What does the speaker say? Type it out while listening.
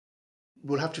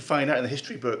we'll have to find out in the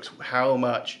history books how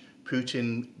much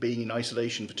Putin being in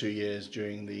isolation for 2 years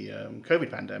during the COVID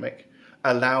pandemic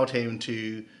allowed him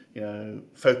to,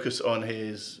 focus on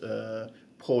his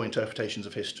poor interpretations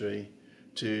of history,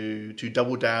 to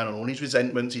double down on all these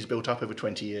resentments he's built up over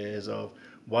 20 years of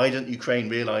why doesn't Ukraine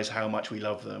realize how much we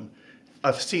love them?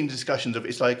 I've seen discussions of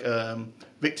it's like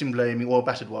victim blaming or a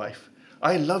battered wife.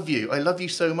 I love you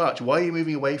so much. Why are you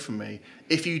moving away from me?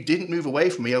 If you didn't move away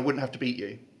from me, I wouldn't have to beat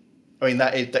you. I mean,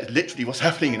 that's literally what's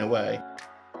happening in a way.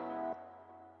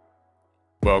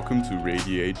 Welcome to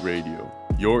Radiate Radio,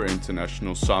 your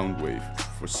international sound wave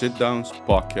for sit-downs,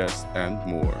 podcasts, and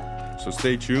more. So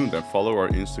stay tuned and follow our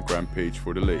Instagram page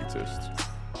for the latest.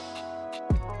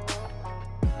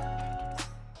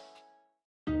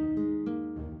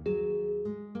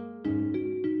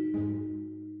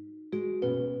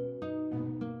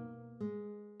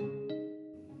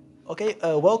 Okay,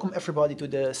 welcome everybody to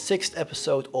the 6th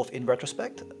episode of In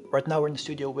Retrospect. Right now we're in the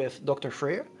studio with Dr.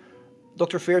 Freer.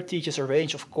 Dr. Freer teaches a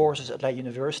range of courses at Leiden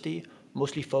University,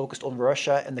 mostly focused on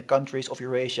Russia and the countries of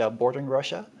Eurasia bordering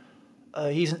Russia.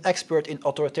 He's an expert in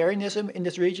authoritarianism in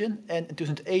this region, and in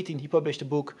 2018 he published the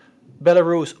book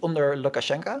Belarus under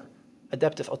Lukashenko,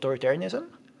 Adaptive Authoritarianism.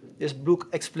 This book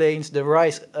explains the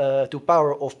rise to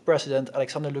power of President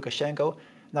Alexander Lukashenko,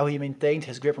 now he maintained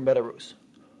his grip on Belarus.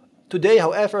 Today,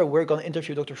 however, we're going to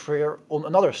interview Dr. Freer on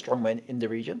another strongman in the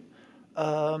region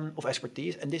of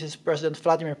expertise, and this is President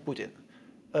Vladimir Putin.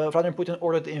 Vladimir Putin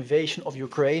ordered the invasion of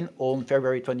Ukraine on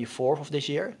February 24th of this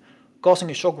year, causing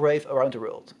a shockwave around the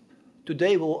world.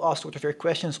 Today, we'll ask Dr. Freer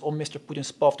questions on Mr.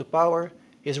 Putin's path to power,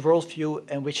 his worldview,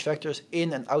 and which factors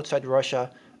in and outside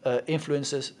Russia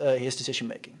influences his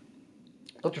decision-making.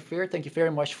 Dr. Freer, thank you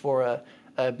very much for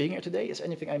being here today. Is there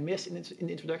anything I missed in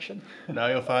the introduction? No,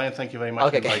 you're fine. Thank you very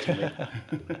much for inviting me.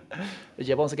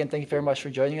 Yeah, once again, thank you very much for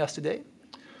joining us today.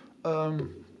 So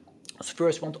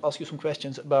first, I want to ask you some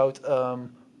questions about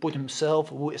Putin himself.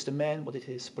 Who is the man? What did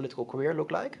his political career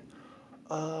look like?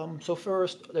 So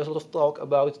first, there's a lot of talk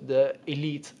about the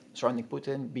elite surrounding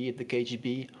Putin, be it the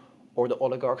KGB or the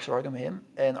oligarchs surrounding him.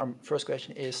 And our first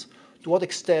question is, to what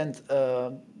extent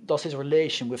does his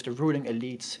relation with the ruling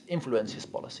elites influence his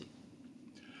policy?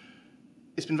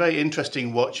 It's been very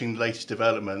interesting watching the latest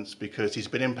developments because he's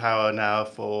been in power now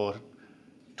for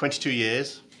 22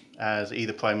 years as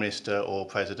either Prime Minister or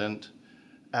President.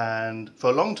 And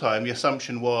for a long time, the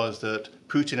assumption was that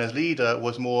Putin as leader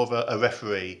was more of a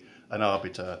referee, an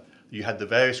arbiter. You had the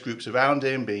various groups around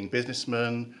him being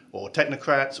businessmen or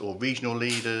technocrats or regional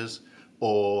leaders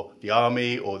or the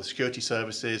army or the security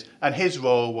services. And his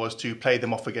role was to play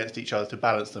them off against each other to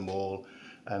balance them all.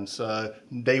 And so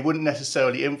they wouldn't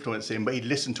necessarily influence him, but he'd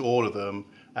listen to all of them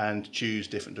and choose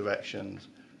different directions.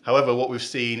 However, what we've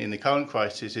seen in the current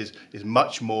crisis is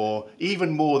much more,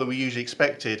 even more than we usually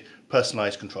expected,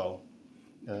 personalised control.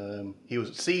 He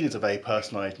was seen as a very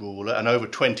personalised ruler, and over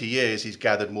 20 years he's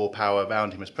gathered more power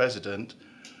around him as president.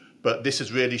 But this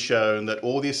has really shown that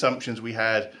all the assumptions we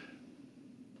had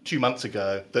 2 months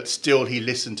ago, that still he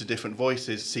listened to different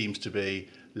voices, seems to be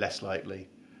less likely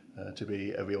to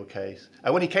be a real case.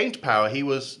 And when he came to power, he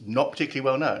was not particularly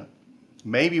well known.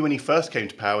 Maybe when he first came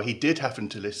to power, he did happen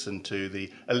to listen to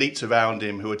the elites around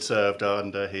him who had served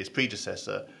under his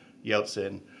predecessor,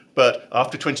 Yeltsin. But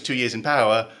after 22 years in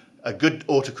power, a good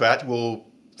autocrat will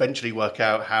eventually work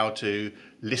out how to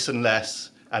listen less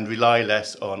and rely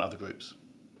less on other groups.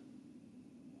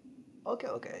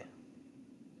 Okay.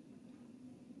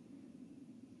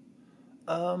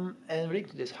 And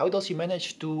related to this, how does he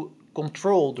manage to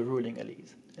control the ruling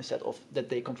elite instead of that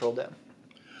they control them?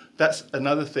 That's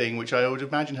another thing which I would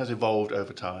imagine has evolved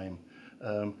over time.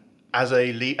 As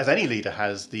any leader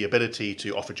has the ability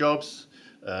to offer jobs,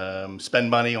 spend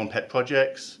money on pet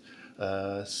projects,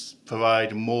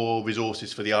 provide more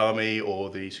resources for the army or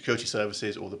the security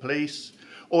services or the police,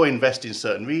 or invest in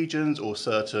certain regions or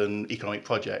certain economic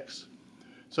projects.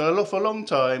 So for a long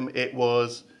time it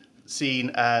was seen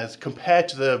as, compared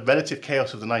to the relative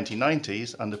chaos of the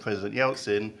 1990s under President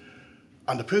Yeltsin,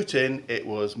 under Putin, it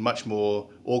was much more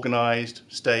organized,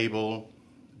 stable.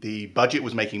 The budget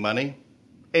was making money,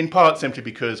 in part simply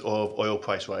because of oil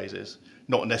price rises,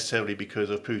 not necessarily because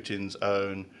of Putin's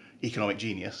own economic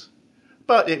genius.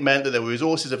 But it meant that there were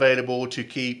resources available to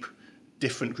keep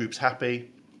different groups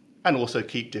happy and also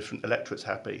keep different electorates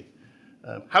happy.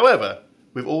 However,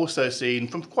 we've also seen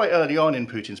from quite early on in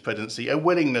Putin's presidency a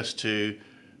willingness to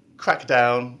crack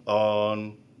down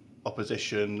on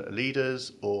opposition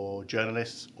leaders or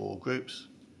journalists or groups.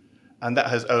 And that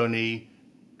has only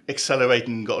accelerated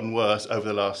and gotten worse over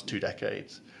the last 2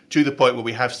 decades. to the point where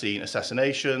we have seen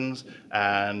assassinations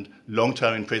and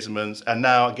long-term imprisonments, and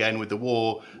now again with the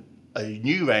war, a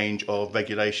new range of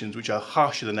regulations which are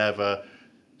harsher than ever,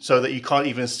 so that you can't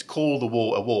even call the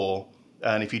war a war,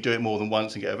 and if you do it more than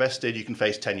once and get arrested, you can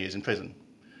face 10 years in prison.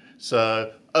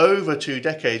 So over 2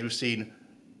 decades, we've seen,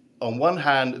 on one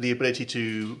hand, the ability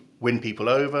to win people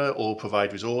over or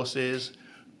provide resources,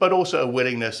 but also a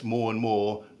willingness more and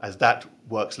more, as that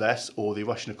works less or the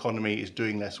Russian economy is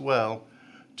doing less well,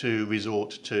 to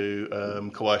resort to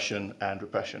coercion and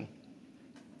repression.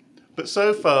 But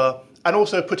so far, and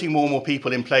also putting more and more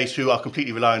people in place who are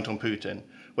completely reliant on Putin.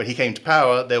 When he came to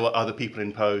power, there were other people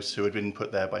in post who had been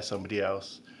put there by somebody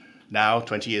else. Now,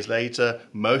 20 years later,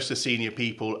 most of the senior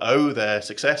people owe their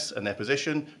success and their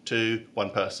position to one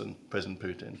person, President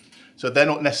Putin. So they're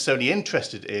not necessarily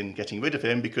interested in getting rid of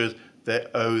him because they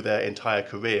owe their entire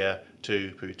career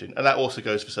to Putin. And that also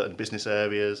goes for certain business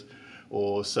areas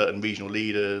or certain regional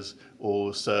leaders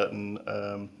or certain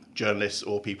journalists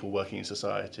or people working in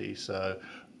society. So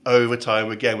over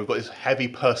time, again, we've got this heavy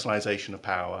personalization of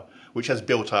power, which has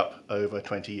built up over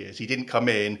 20 years. He didn't come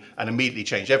in and immediately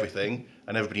change everything,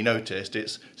 and everybody noticed.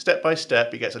 It's step by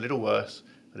step, it gets a little worse,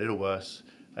 and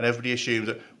everybody assumes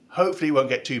that hopefully it won't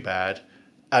get too bad.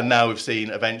 And now we've seen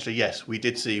eventually, yes, we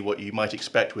did see what you might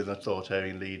expect with an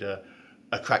authoritarian leader,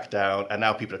 a crackdown, and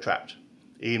now people are trapped.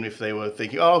 Even if they were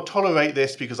thinking, oh, I'll tolerate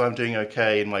this because I'm doing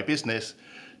okay in my business,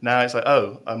 now it's like,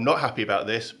 oh, I'm not happy about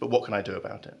this, but what can I do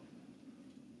about it?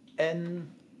 And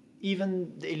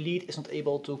even the elite is not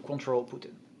able to control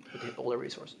Putin with all the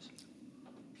resources.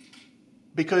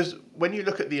 Because when you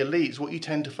look at the elites, what you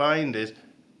tend to find is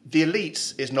the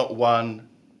elites is not one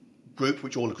group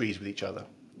which all agrees with each other.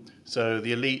 So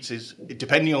the elites is,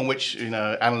 depending on which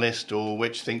analyst or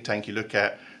which think tank you look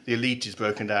at, the elite is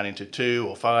broken down into 2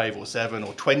 or 5 or 7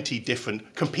 or 20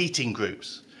 different competing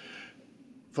groups.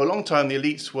 For a long time, the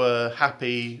elites were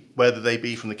happy, whether they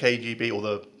be from the KGB or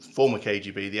the former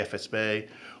KGB, the FSB,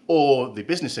 or the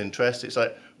business interests. It's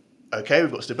like, okay,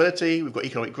 we've got stability, we've got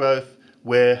economic growth,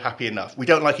 we're happy enough. We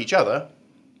don't like each other,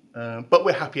 but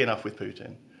we're happy enough with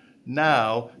Putin.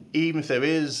 Now, even if there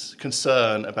is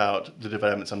concern about the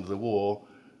developments under the war,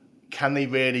 can they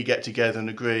really get together and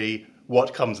agree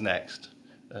what comes next?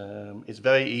 It's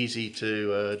very easy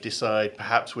to decide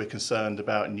perhaps we're concerned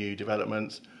about new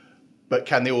developments, but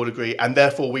can they all agree? And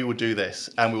therefore we will do this,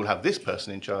 and we will have this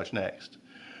person in charge next.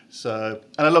 So,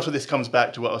 and a lot of this comes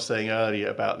back to what I was saying earlier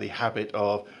about the habit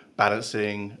of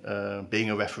balancing, being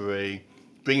a referee,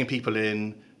 bringing people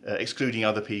in, excluding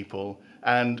other people,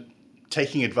 and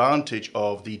taking advantage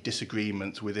of the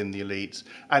disagreements within the elites,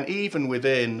 and even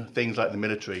within things like the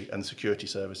military and the security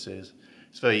services.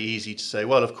 It's very easy to say,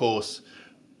 well, of course,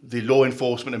 the law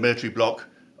enforcement and military bloc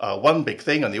are one big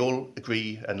thing, and they all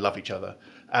agree and love each other.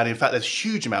 And in fact, there's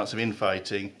huge amounts of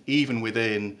infighting, even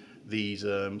within these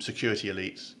security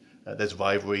elites. There's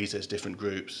rivalries, there's different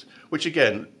groups, which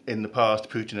again, in the past,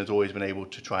 Putin has always been able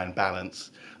to try and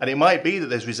balance. And it might be that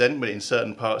there's resentment in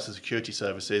certain parts of the security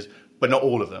services, but not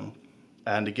all of them.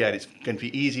 And again, it's going to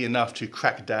be easy enough to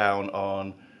crack down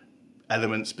on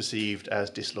elements perceived as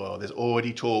disloyal. There's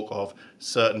already talk of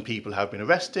certain people have been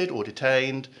arrested or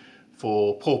detained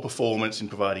for poor performance in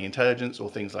providing intelligence or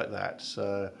things like that.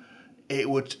 So it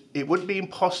would be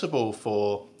impossible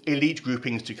for elite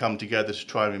groupings to come together to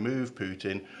try and remove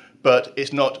Putin, but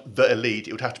it's not the elite.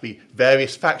 It would have to be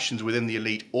various factions within the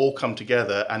elite all come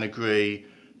together and agree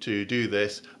to do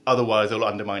this. Otherwise, they'll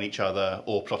undermine each other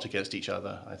or plot against each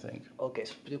other, I think. Okay,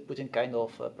 so Putin kind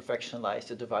of perfectionized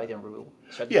the divide and rule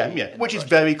strategy. Yeah, which is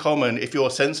very common. If you're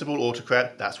a sensible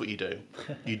autocrat, that's what you do.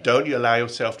 You don't allow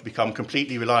yourself to become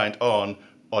completely reliant on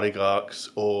oligarchs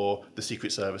or the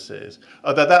secret services.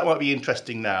 Although that might be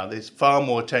interesting now. There's far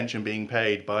more attention being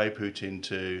paid by Putin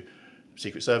to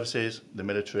secret services, the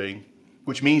military,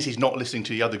 which means he's not listening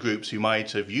to the other groups who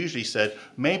might have usually said,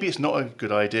 maybe it's not a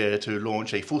good idea to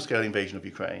launch a full-scale invasion of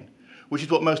Ukraine, which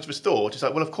is what most of us thought. It's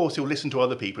like, well, of course, he'll listen to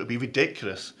other people. It'd be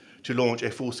ridiculous to launch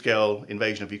a full-scale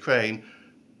invasion of Ukraine,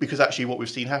 because actually what we've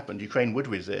seen happen, Ukraine would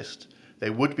resist.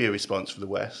 There would be a response from the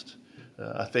West.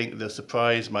 I think the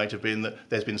surprise might have been that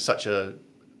there's been such a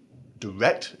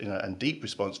direct and deep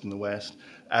response from the West,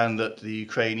 and that the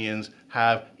Ukrainians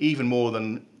have, even more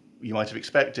than you might have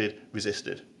expected,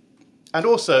 resisted. And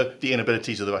also the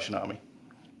inabilities of the Russian army.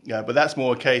 Yeah, but that's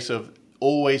more a case of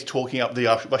always talking up the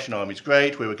Russian army is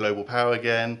great, we're a global power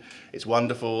again, it's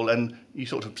wonderful, and you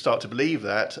sort of start to believe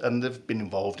that, and they've been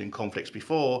involved in conflicts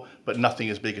before, but nothing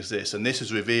as big as this. And this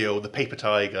has revealed the paper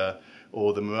tiger,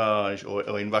 or the mirage,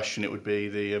 or in Russian it would be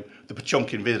the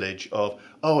Pochomkin village of,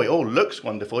 oh, it all looks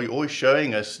wonderful, you're always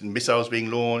showing us missiles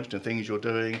being launched and things you're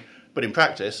doing, But in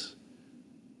practice,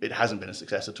 it hasn't been a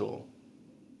success at all.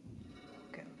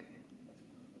 Okay.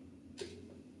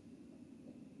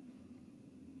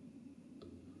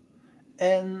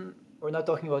 And we're not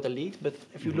talking about elite, but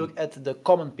if you look at the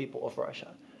common people of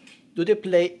Russia, do they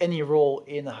play any role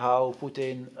in how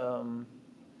Putin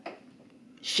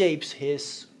shapes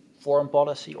his foreign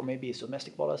policy or maybe his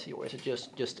domestic policy, or is it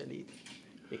just elite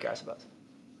he cares about?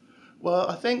 Well,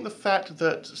 I think the fact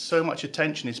that so much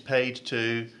attention is paid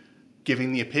to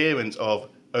giving the appearance of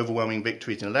overwhelming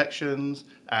victories in elections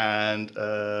and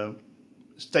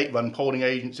state-run polling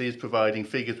agencies providing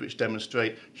figures which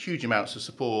demonstrate huge amounts of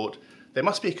support, there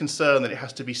must be a concern that it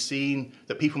has to be seen,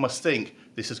 that people must think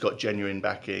this has got genuine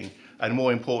backing, and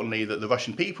more importantly, that the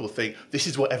Russian people think this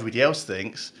is what everybody else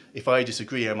thinks. If I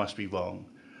disagree, I must be wrong.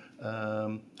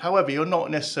 However, you're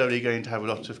not necessarily going to have a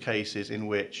lot of cases in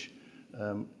which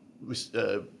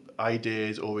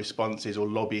ideas or responses or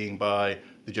lobbying by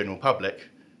the general public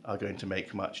are going to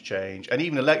make much change. And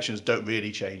even elections don't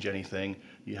really change anything.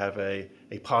 You have a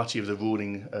party of the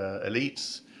ruling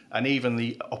elites, and even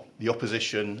the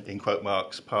opposition, in quote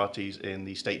marks, parties in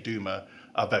the State Duma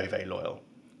are very, very loyal.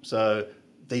 So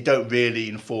they don't really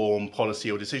inform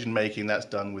policy or decision making. That's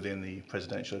done within the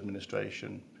presidential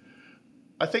administration.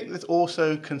 I think there's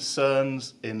also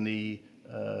concerns in the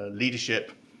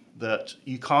leadership that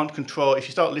you can't control. If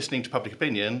you start listening to public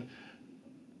opinion,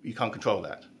 you can't control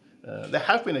that. There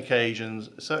have been occasions,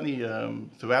 certainly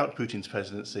throughout Putin's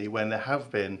presidency, when there have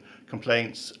been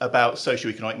complaints about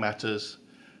socioeconomic matters.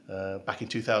 Back in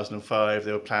 2005,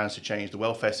 there were plans to change the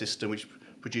welfare system, which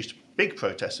produced big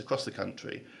protests across the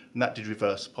country, and that did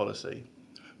reverse policy.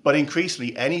 But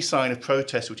increasingly, any sign of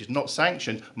protest which is not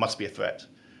sanctioned must be a threat.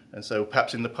 And so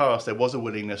perhaps in the past, there was a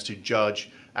willingness to judge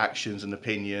actions and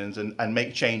opinions and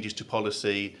make changes to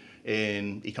policy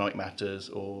in economic matters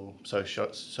or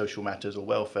social matters or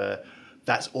welfare.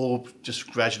 That's all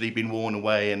just gradually been worn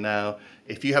away. And now,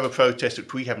 if you have a protest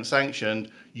which we haven't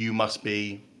sanctioned, you must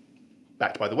be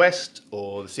backed by the West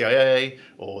or the CIA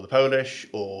or the Polish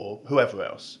or whoever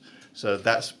else. So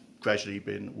that's gradually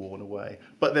been worn away.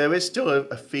 But there is still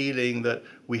a feeling that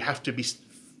we have to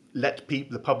let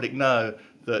the public know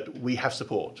that we have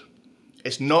support.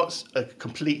 It's not a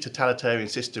complete totalitarian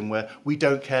system where we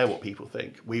don't care what people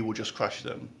think. We will just crush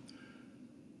them.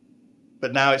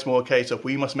 But now it's more a case of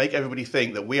we must make everybody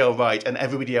think that we are right and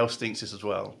everybody else thinks this as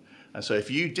well. And so if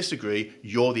you disagree,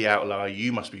 you're the outlier,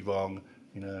 you must be wrong,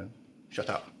 shut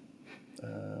up.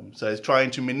 So it's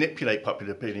trying to manipulate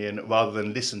popular opinion rather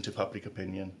than listen to public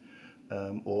opinion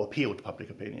or appeal to public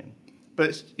opinion.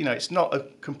 But it's not a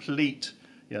complete.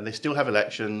 They still have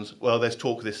elections. Well, there's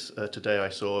talk today I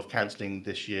saw of cancelling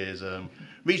this year's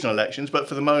regional elections, but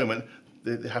for the moment,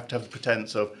 they have to have the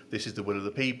pretense of this is the will of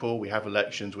the people, we have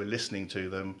elections, we're listening to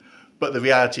them. But the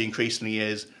reality increasingly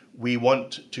is we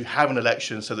want to have an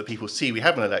election so that people see we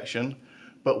have an election,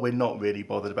 but we're not really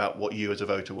bothered about what you as a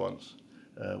voter wants.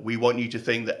 We want you to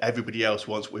think that everybody else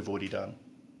wants what we've already done.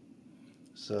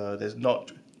 So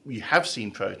we have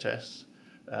seen protests,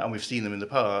 and we've seen them in the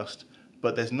past,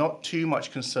 but there's not too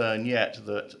much concern yet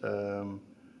that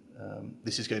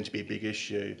this is going to be a big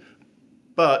issue.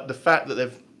 But the fact that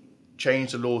they've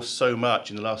changed the law so much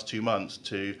in the last 2 months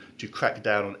to crack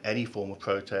down on any form of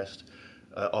protest,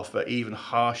 offer even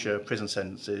harsher prison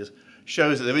sentences,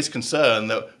 shows that there is concern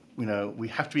that we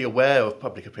have to be aware of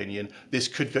public opinion. This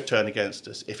could turn against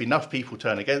us. If enough people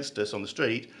turn against us on the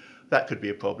street, that could be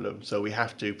a problem. So we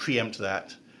have to preempt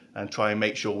that and try and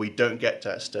make sure we don't get to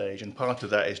that stage. And part of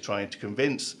that is trying to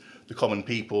convince the common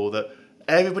people that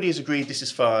everybody has agreed this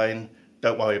is fine,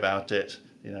 don't worry about it,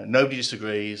 nobody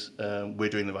disagrees, we're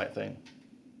doing the right thing.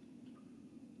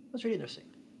 That's really interesting.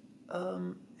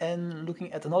 And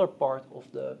looking at another part of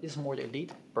this is more the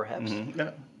elite, perhaps. Mm-hmm.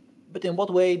 Yeah. But in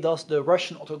what way does the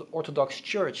Russian Orthodox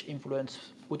Church influence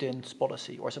Putin's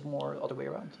policy, or is it more the other way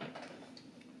around?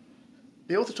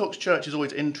 The Orthodox Church is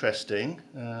always interesting.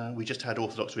 We just had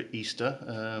Orthodox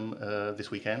Easter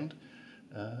this weekend.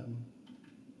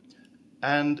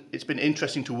 And it's been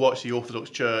interesting to watch the Orthodox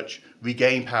Church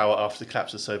regain power after the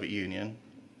collapse of the Soviet Union.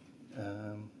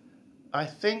 I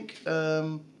think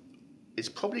it's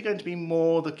probably going to be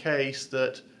more the case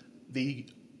that the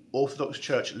Orthodox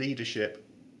Church leadership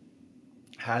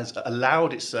has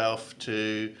allowed itself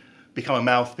to become a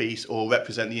mouthpiece or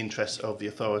represent the interests of the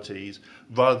authorities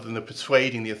rather than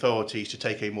persuading the authorities to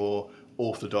take a more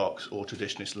orthodox or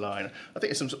traditionalist line. I think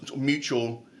there's some sort of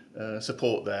mutual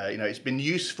support there. It's been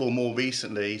useful more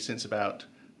recently, since about,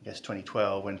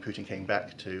 2012, when Putin came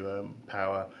back to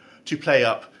power, to play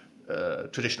up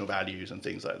traditional values and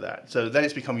things like that. So then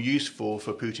it's become useful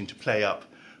for Putin to play up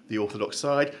the Orthodox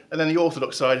side, and then the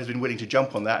Orthodox side has been willing to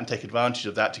jump on that and take advantage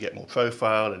of that to get more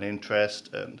profile and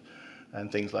interest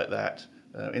and things like that.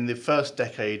 In the first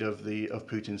decade of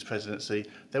Putin's presidency,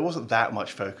 there wasn't that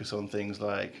much focus on things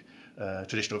like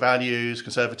traditional values,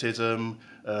 conservatism,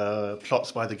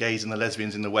 plots by the gays and the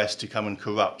lesbians in the West to come and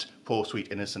corrupt poor,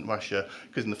 sweet, innocent Russia.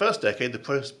 Because in the first decade,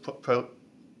 the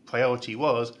priority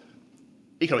was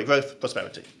economic growth,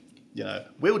 prosperity. You know,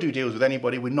 we'll do deals with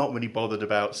anybody. We're not really bothered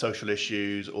about social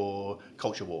issues or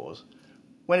culture wars.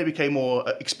 When it became more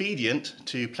expedient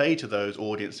to play to those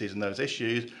audiences and those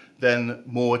issues, then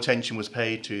more attention was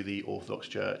paid to the Orthodox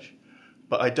Church.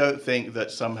 But I don't think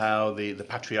that somehow the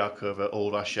patriarch of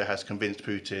all Russia has convinced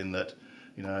Putin that,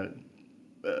 you know,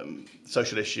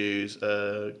 social issues,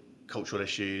 cultural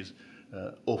issues,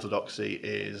 orthodoxy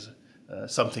is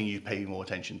something you pay more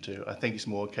attention to. I think it's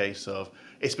more a case of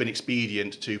it's been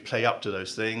expedient to play up to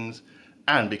those things,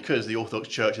 and because the Orthodox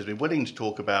Church has been willing to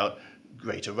talk about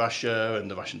Greater Russia and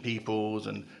the Russian peoples,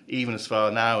 and even as far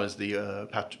now as the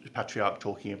Patriarch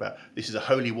talking about this is a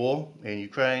holy war in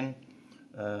Ukraine,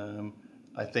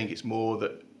 I think it's more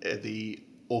that the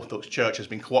Orthodox Church has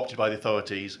been co-opted by the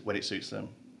authorities when it suits them,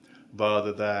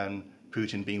 rather than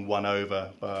Putin being won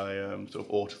over by sort of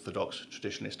orthodox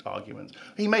traditionalist arguments.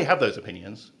 He may have those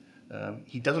opinions.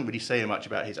 He doesn't really say much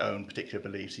about his own particular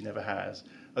beliefs. He never has.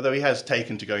 Although he has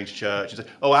taken to going to church and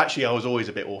said, "Oh, actually, I was always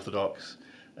a bit orthodox."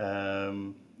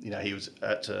 You know, he was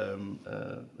at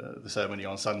the ceremony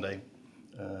on Sunday.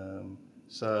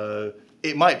 So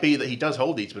it might be that he does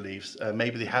hold these beliefs.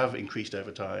 Maybe they have increased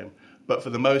over time. But for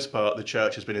the most part, the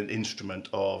church has been an instrument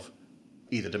of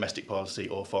either domestic policy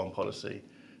or foreign policy.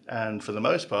 And for the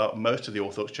most part, most of the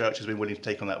Orthodox Church has been willing to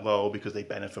take on that role because they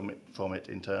benefit from it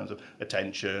in terms of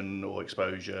attention or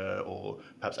exposure or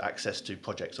perhaps access to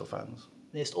projects or funds.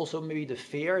 There's also maybe the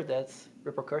fear that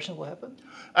repercussions will happen?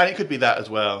 And it could be that as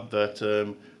well, that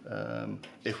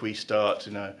if we start,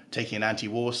 you know, taking an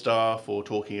anti-war staff or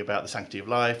talking about the sanctity of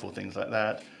life or things like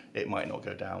that, it might not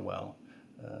go down well.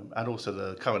 And also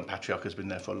the current patriarch has been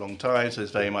there for a long time, so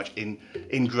it's very much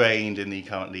ingrained in the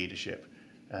current leadership.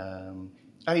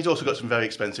 And he's also got some very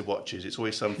expensive watches. It's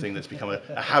always something that's become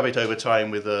a habit over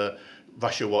time with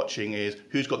Russia watching is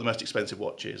who's got the most expensive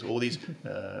watches. All these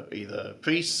either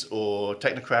priests or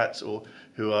technocrats or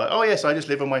who are, oh yes, I just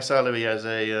live on my salary as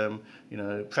a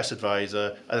press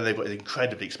advisor, and then they've got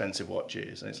incredibly expensive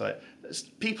watches. And it's like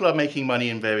people are making money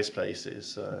in various places.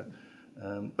 So,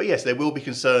 but yes, there will be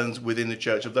concerns within the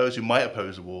church of those who might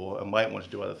oppose the war and might want to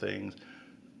do other things.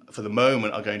 For the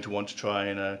moment, are going to want to try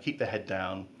and keep their head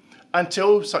down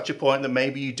until such a point that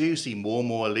maybe you do see more and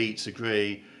more elites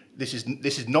agree this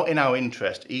is not in our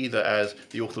interest, either as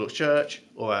the Orthodox Church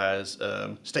or as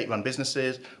state-run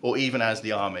businesses or even as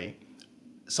the army.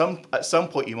 At some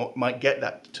point you might get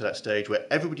to that stage where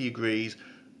everybody agrees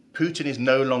Putin is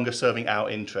no longer serving our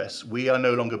interests. We are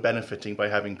no longer benefiting by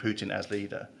having Putin as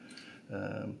leader.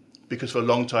 Because for a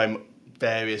long time,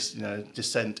 various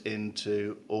descent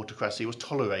into autocracy was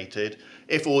tolerated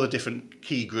if all the different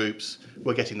key groups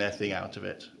were getting their thing out of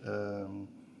it.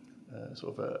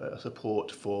 Sort of a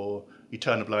support for you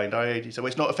turn a blind eye. So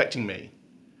it's not affecting me.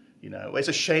 It's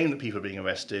a shame that people are being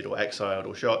arrested or exiled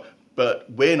or shot, but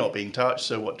we're not being touched,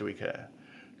 so what do we care?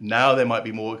 Now there might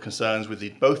be more concerns with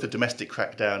both the domestic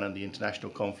crackdown and the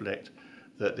international conflict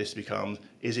that this becomes,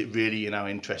 is it really in our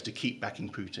interest to keep backing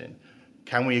Putin?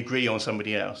 Can we agree on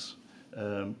somebody else?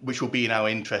 Which will be in our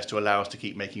interest to allow us to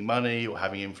keep making money or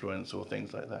having influence or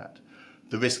things like that.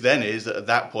 The risk then is that at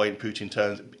that point Putin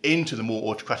turns into the more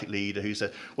autocratic leader who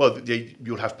says, well,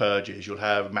 you'll have purges, you'll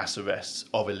have mass arrests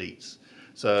of elites.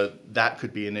 So that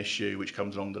could be an issue which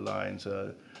comes along the line,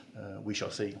 so we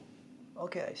shall see.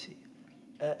 Okay, I see.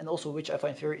 And also, which I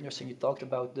find very interesting, you talked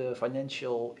about the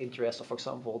financial interest of, for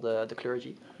example, the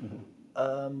clergy.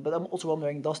 Mm-hmm. But I'm also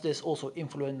wondering, does this also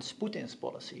influence Putin's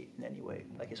policy in any way,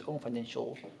 like his own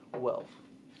financial wealth?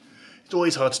 It's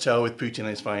always hard to tell with Putin and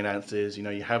his finances.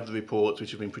 You have the reports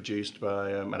which have been produced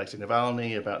by Alexei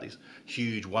Navalny about this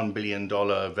huge $1 billion,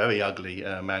 very ugly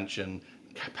mansion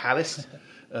palace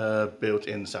built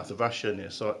in the south of Russia near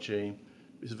Sochi.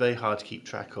 It's very hard to keep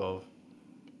track of.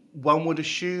 One would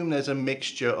assume there's a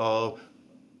mixture of,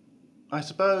 I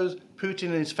suppose, Putin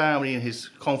and his family and his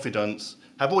confidants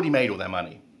have already made all their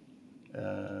money.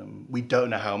 We don't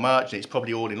know how much. It's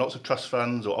probably all in lots of trust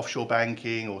funds or offshore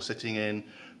banking or sitting in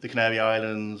the Canary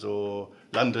Islands or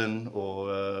London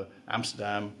or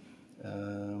Amsterdam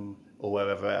or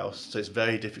wherever else. So it's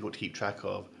very difficult to keep track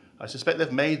of. I suspect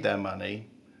they've made their money.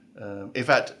 In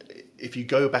fact, if you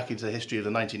go back into the history of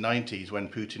the 1990s when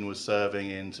Putin was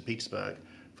serving in St. Petersburg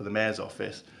for the mayor's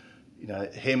office,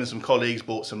 him and some colleagues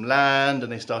bought some land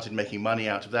and they started making money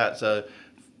out of that. So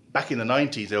back in the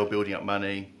 90s, they were building up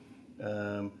money.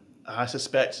 I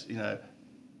suspect,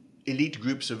 elite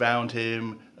groups around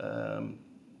him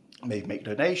maybe make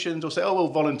donations or say, oh, we'll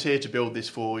volunteer to build this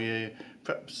for you.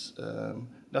 Perhaps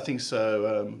nothing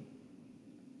so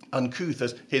uncouth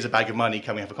as, here's a bag of money,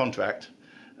 can we have a contract?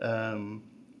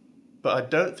 But I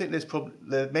don't think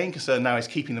the main concern now is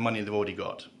keeping the money they've already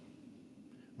got,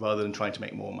 rather than trying to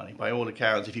make more money. By all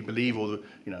accounts, if you believe all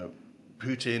the,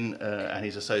 Putin and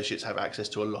his associates have access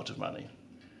to a lot of money.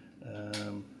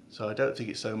 So I don't think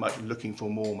it's so much looking for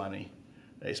more money.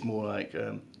 It's more like,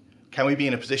 can we be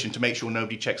in a position to make sure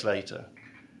nobody checks later?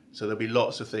 So there'll be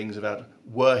lots of things about,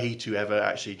 were he to ever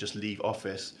actually just leave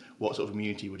office, what sort of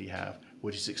immunity would he have?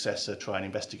 Would his successor try and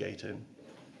investigate him?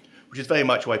 Which is very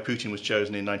much why Putin was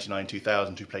chosen in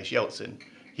 1999-2000 to replace Yeltsin.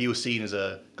 He was seen as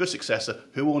a good successor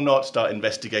who will not start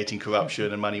investigating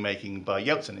corruption and money-making by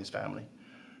Yeltsin and his family.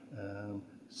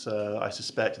 So I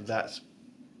suspect that's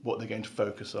what they're going to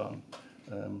focus on.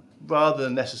 Rather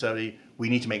than necessarily, we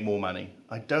need to make more money.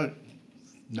 I don't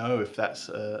know if that's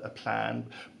a plan.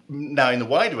 Now, in the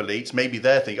wider elites, maybe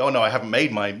they're thinking, oh no, I haven't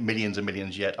made my millions and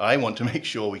millions yet. I want to make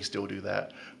sure we still do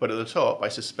that. But at the top, I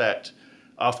suspect,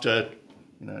 after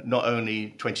not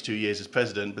only 22 years as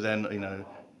president, but then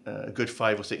a good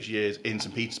 5 or 6 years in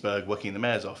St. Petersburg working in the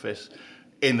mayor's office,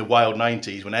 in the wild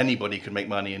 90s when anybody could make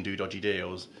money and do dodgy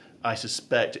deals, I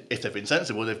suspect if they've been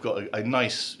sensible, they've got a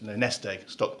nice nest egg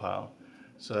stockpile.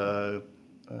 So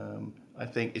I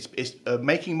think it's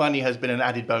making money has been an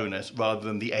added bonus rather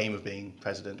than the aim of being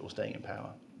president or staying in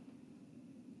power.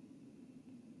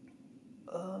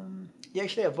 Yeah,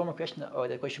 actually, I have one more question about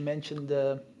that, because you mentioned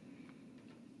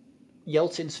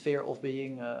Yeltsin's fear of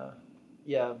being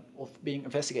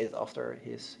investigated after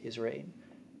his reign,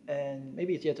 and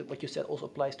maybe what you said also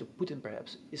applies to Putin.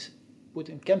 Perhaps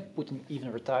can Putin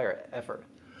even retire ever?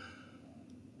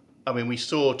 I mean, we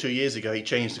saw 2 years ago he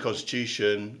changed the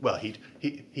constitution. Well, he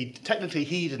technically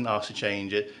he didn't ask to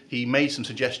change it. He made some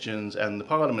suggestions, and the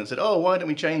parliament said, "Oh, why don't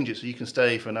we change it so you can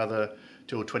stay for another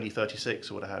till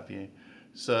 2036 or what have you?"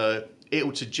 So it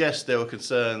would suggest there were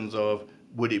concerns of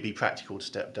would it be practical to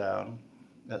step down.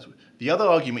 The other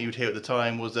argument you would hear at the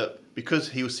time was that because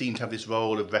he was seen to have this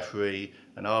role of referee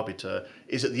and arbiter,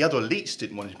 is that the other elites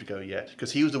didn't want him to go yet,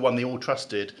 because he was the one they all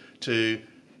trusted to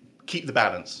keep the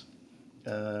balance.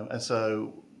 And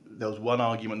so there was one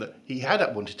argument that he had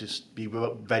wanted to be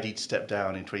ready to step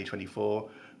down in 2024,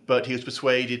 but he was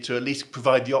persuaded to at least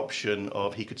provide the option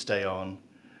of he could stay on.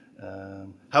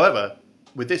 However,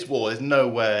 with this war, there's no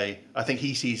way, I think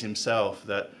he sees himself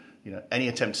that any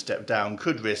attempt to step down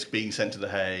could risk being sent to The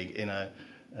Hague,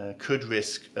 could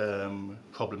risk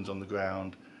problems on the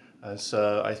ground.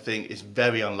 So I think it's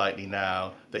very unlikely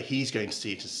now that he's going to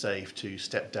see it as safe to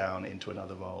step down into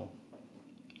another role.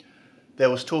 There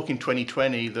was talk in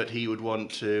 2020 that he would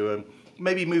want to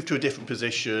maybe move to a different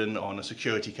position on a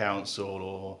Security Council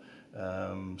or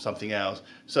something else.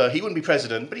 So he wouldn't be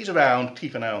president, but he's around,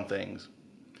 keep an eye on things.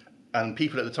 And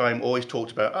people at the time always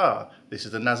talked about, this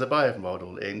is the Nazarbayev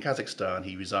model in Kazakhstan.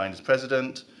 He resigned as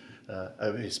president,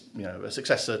 a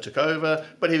successor took over,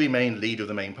 but he remained leader of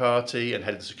the main party and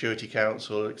head of the Security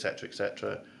Council, etc.,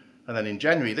 etc. And then in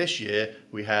January this year,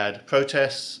 we had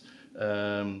protests.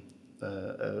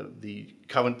 The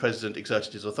current president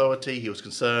exerted his authority. He was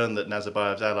concerned that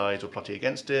Nazarbayev's allies were plotting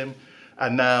against him.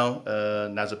 And now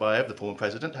Nazarbayev, the former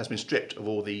president, has been stripped of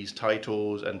all these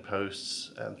titles and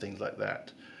posts and things like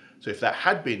that. So if that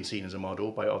had been seen as a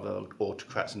model by other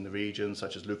autocrats in the region,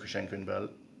 such as Lukashenko in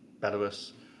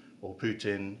Belarus or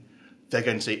Putin, they're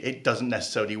going to say it doesn't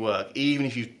necessarily work. Even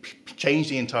if you change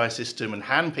the entire system and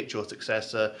handpick your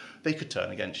successor, they could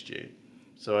turn against you.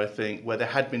 So I think where there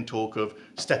had been talk of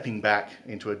stepping back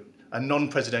into a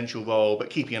non-presidential role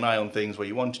but keeping an eye on things where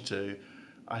you wanted to,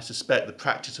 I suspect the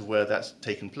practice of where that's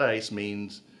taken place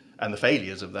means, and the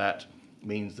failures of that,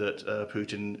 means that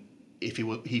Putin, if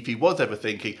he was ever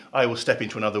thinking, I will step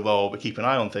into another role but keep an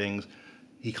eye on things,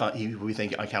 he will be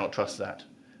thinking, I cannot trust that.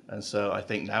 And so I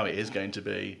think now it is going to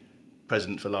be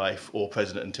president for life or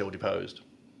president until deposed.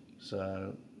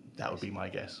 So that would be my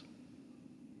guess.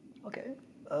 Okay.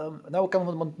 Now we kind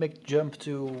of want to make a jump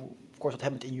to, of course, what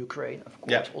happened in Ukraine. Of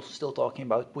course, also still talking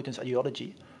about Putin's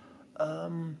ideology.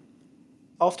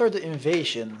 After the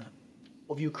invasion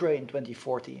of Ukraine in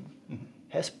 2014,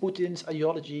 has Putin's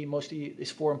ideology, mostly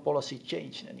his foreign policy,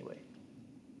 changed in any way?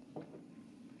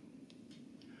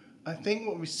 I think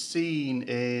what we've seen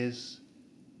is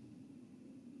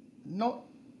not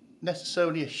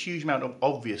necessarily a huge amount of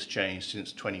obvious change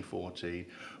since 2014,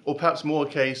 or perhaps more a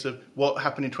case of what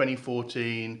happened in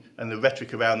 2014 and the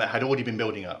rhetoric around that had already been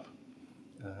building up.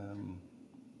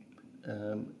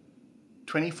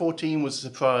 2014 was a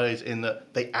surprise in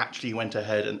that they actually went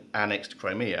ahead and annexed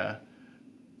Crimea,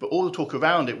 but all the talk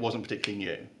around it wasn't particularly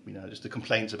new. You know, just the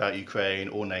complaints about Ukraine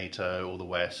or NATO or the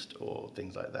West or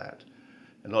things like that.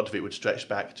 And a lot of it would stretch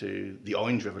back to the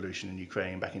Orange Revolution in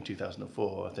Ukraine back in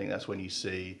 2004. I think that's when you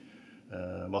see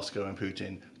Moscow and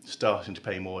Putin starting to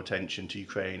pay more attention to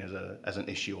Ukraine as an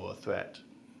issue or a threat.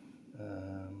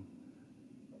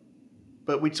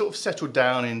 But we'd sort of settled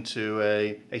down into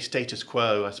a status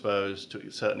quo, I suppose, to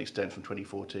a certain extent from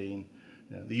 2014.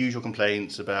 You know, the usual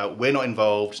complaints about we're not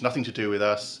involved, it's nothing to do with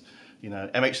us. You know,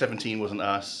 MH17 wasn't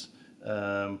us.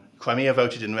 Crimea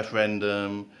voted in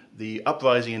referendum. The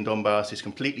uprising in Donbass is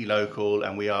completely local,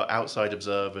 and we are outside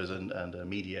observers and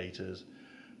mediators.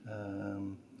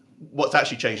 What's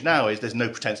actually changed now is there's no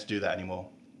pretense to do that anymore.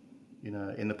 You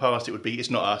know, in the past it would be, it's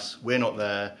not us, we're not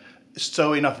there.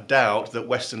 So enough doubt that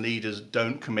Western leaders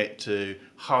don't commit to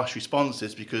harsh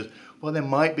responses because, well, there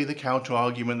might be the counter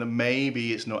argument that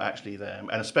maybe it's not actually them.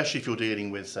 And especially if you're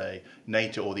dealing with, say,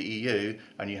 NATO or the EU,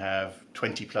 and you have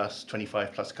 20 plus,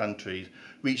 25 plus countries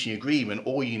reaching agreement,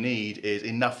 all you need is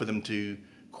enough for them to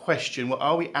question, well,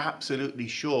 are we absolutely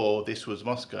sure this was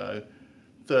Moscow?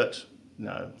 That,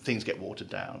 no, things get watered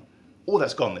down. All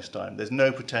that's gone this time. There's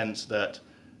no pretense that,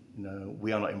 you know,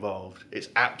 we are not involved. It's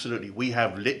absolutely, we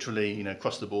have literally, you know,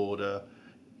 crossed the border,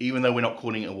 even though we're not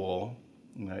calling it a war.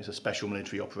 You know, it's a special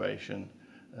military operation.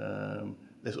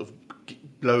 They've sort of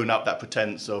blown up that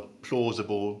pretense of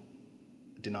plausible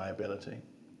deniability.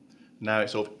 Now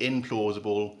it's sort of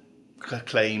implausible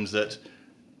claims that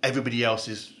everybody else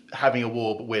is having a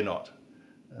war, but we're not.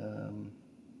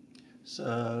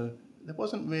 So there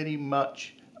wasn't really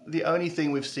much. The only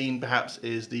thing we've seen perhaps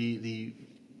is the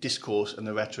discourse and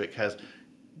the rhetoric has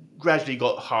gradually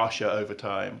got harsher over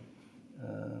time.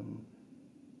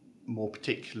 More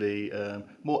particularly,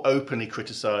 more openly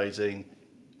criticising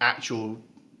actual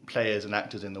players and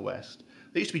actors in the West.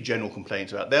 There used to be general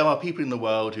complaints about there are people in the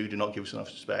world who do not give us enough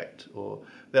respect, or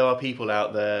there are people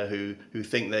out there who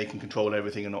think they can control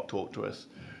everything and not talk to us.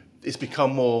 It's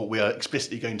become more, we are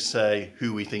explicitly going to say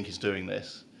who we think is doing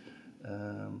this.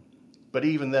 But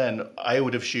even then, I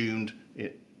would have assumed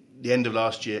at the end of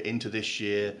last year into this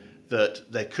year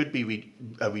that there could be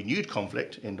a renewed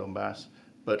conflict in Donbass,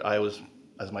 but I was,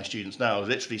 as my students now, I was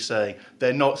literally saying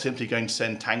they're not simply going to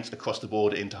send tanks across the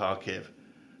border into Kharkiv.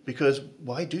 Because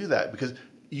why do that? Because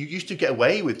you used to get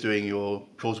away with doing your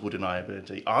plausible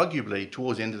deniability. Arguably,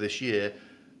 towards the end of this year,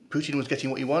 Putin was getting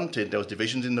what he wanted. There was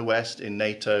divisions in the West, in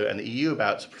NATO and the EU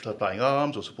about supplying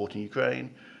arms or supporting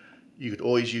Ukraine. You could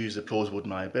always use the plausible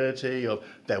deniability of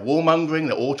they're warmongering,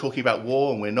 they're all talking about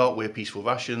war and we're not, we're peaceful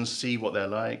Russians, see what they're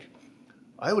like.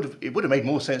 It would have made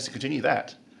more sense to continue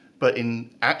that. But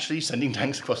in actually sending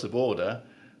tanks across the border,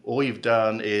 all you've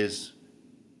done is,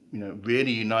 you know,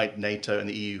 really unite NATO and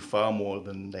the EU far more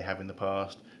than they have in the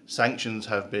past. Sanctions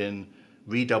have been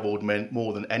redoubled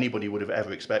more than anybody would have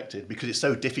ever expected because it's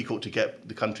so difficult to get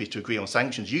the countries to agree on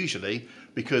sanctions usually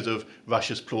because of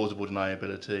Russia's plausible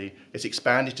deniability. It's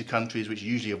expanded to countries which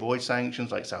usually avoid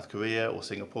sanctions like South Korea or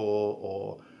Singapore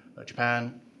or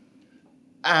Japan.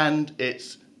 And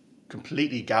it's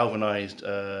completely galvanized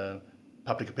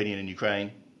public opinion in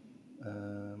Ukraine.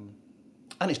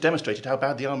 And it's demonstrated how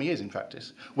bad the army is in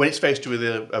practice. When it's faced with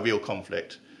a real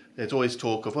conflict, there's always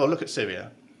talk of, well, look at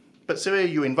Syria. But Syria,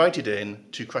 you invited in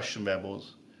to crush some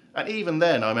rebels. And even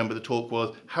then, I remember the talk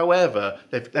was, however,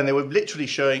 they were literally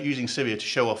using Syria to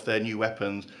show off their new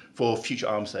weapons for future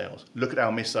arms sales. Look at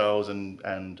our missiles and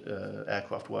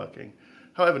aircraft working.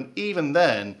 However, even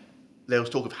then, there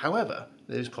was talk of, however,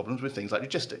 there's problems with things like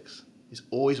logistics. It's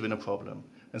always been a problem.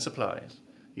 And supplies.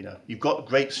 You know, you've got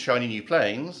great shiny new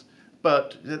planes,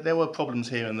 but there were problems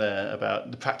here and there about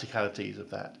the practicalities of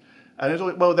that. And it's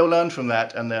always, well, they'll learn from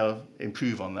that and they'll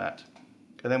improve on that.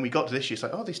 And then we got to this year, it's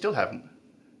like, oh, they still haven't.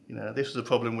 You know, this was a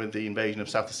problem with the invasion of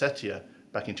South Ossetia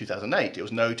back in 2008. It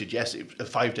was noted, yes, it was a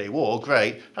 5-day war,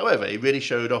 great. However, it really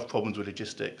showed off problems with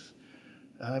logistics.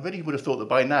 And I really would have thought that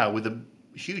by now, with the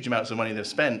huge amounts of money they've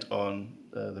spent on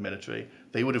the military,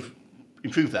 they would have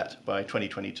improved that by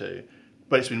 2022.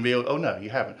 But it's been real, oh no, you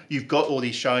haven't. You've got all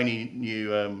these shiny new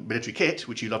military kit,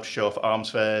 which you love to show off at arms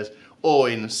fairs, or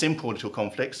in simple little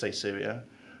conflicts, say Syria.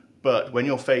 But when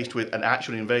you're faced with an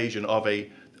actual invasion of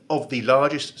the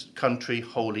largest country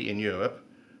wholly in Europe,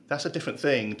 that's a different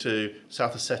thing to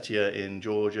South Ossetia in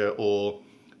Georgia, or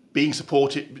being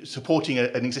supporting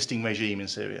an existing regime in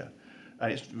Syria.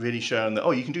 And it's really shown that,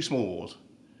 oh, you can do small wars.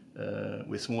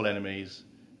 with small enemies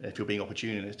if you're being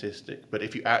opportunistic. But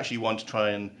if you actually want to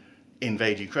try and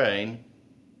invade Ukraine,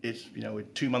 it's, we're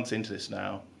 2 months into this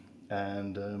now,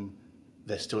 and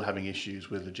they're still having issues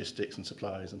with logistics and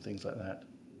supplies and things like that.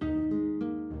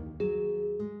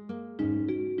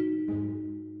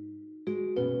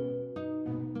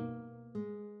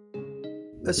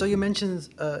 So you mentioned,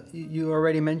 you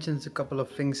already mentioned a couple of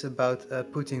things about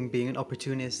Putin being an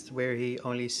opportunist, where he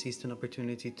only seized an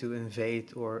opportunity to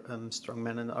invade or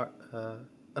strongman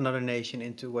another nation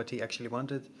into what he actually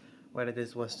wanted, whether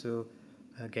this was to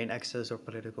gain access or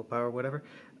political power, whatever.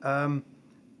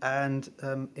 And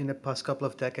in the past couple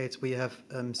of decades, we have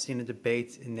seen a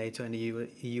debate in NATO and the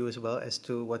EU as well as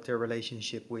to what their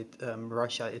relationship with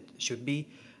Russia it should be,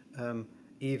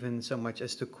 even so much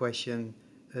as to question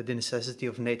the necessity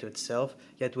of NATO itself.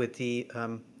 Yet with the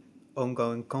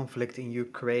ongoing conflict in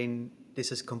Ukraine, this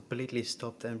has completely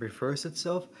stopped and reversed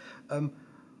itself.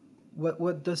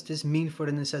 What does this mean for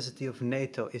the necessity of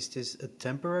NATO? Is this a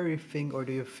temporary thing, or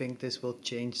do you think this will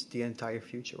change the entire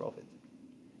future of it?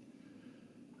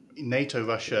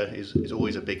 NATO-Russia is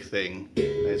always a big thing.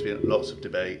 There's been lots of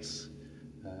debates.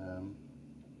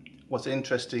 What's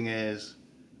interesting is,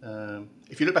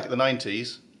 if you look back at the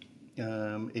 90s,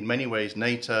 in many ways,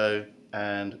 NATO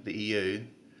and the EU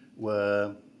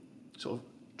were sort of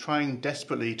trying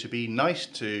desperately to be nice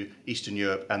to Eastern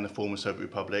Europe and the former Soviet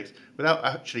republics without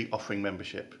actually offering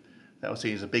membership. That was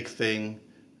seen as a big thing,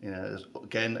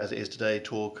 again, as it is today,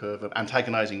 talk of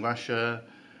antagonizing Russia.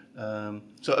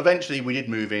 So eventually we did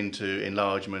move into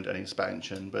enlargement and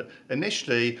expansion, but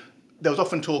initially there was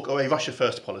often talk of a Russia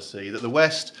first policy, that the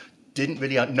West didn't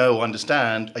really know or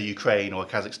understand a Ukraine or a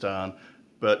Kazakhstan.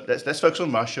 But let's focus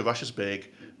on Russia. Russia's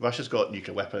big. Russia's got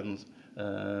nuclear weapons.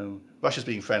 Russia's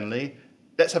being friendly.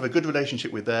 Let's have a good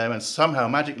relationship with them, and somehow,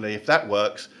 magically, if that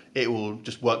works, it will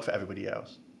just work for everybody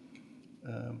else.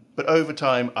 But over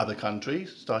time, other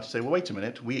countries started to say, well, wait a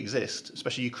minute, we exist,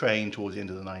 especially Ukraine towards the end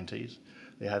of the 90s.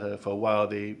 They had, for a while,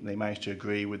 they managed to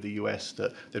agree with the US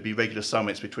that there'd be regular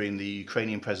summits between the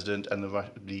Ukrainian president and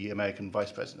the American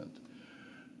vice president.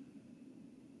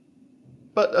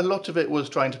 But a lot of it was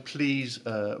trying to please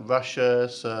Russia.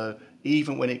 So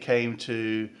even when it came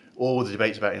to all the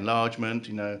debates about enlargement,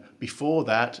 before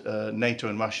that, NATO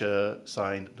and Russia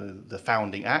signed the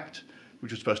Founding Act,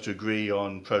 which was supposed to agree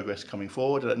on progress coming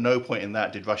forward. And at no point in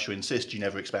that did Russia insist you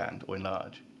never expand or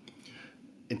enlarge.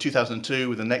 In 2002,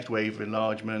 with the next wave of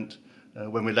enlargement,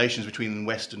 when relations between the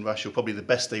West and Russia were probably the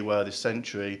best they were this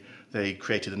century, they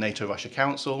created the NATO-Russia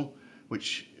Council,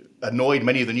 which annoyed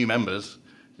many of the new members.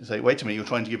 Say, wait a minute, you're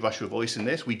trying to give Russia a voice in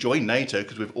this? We joined NATO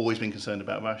because we've always been concerned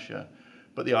about Russia.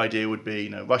 But the idea would be,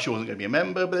 Russia wasn't going to be a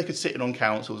member, but they could sit in on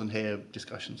councils and hear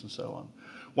discussions and so on.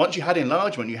 Once you had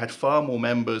enlargement, you had far more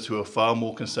members who were far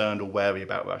more concerned or wary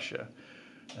about Russia,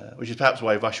 which is perhaps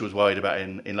why Russia was worried about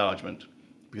enlargement.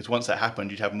 Because once that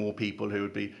happened, you'd have more people who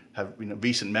would have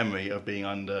recent memory of being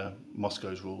under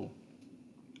Moscow's rule.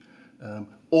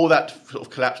 All that sort of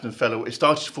collapsed and fell away. It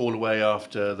started to fall away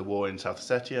after the war in South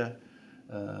Ossetia.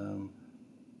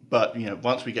 But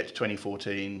once we get to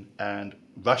 2014 and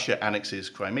Russia annexes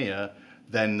Crimea,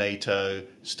 then NATO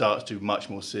starts to much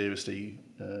more seriously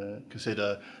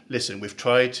consider, listen, we've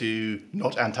tried to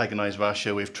not antagonize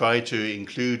Russia, we've tried to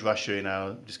include Russia in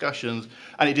our discussions,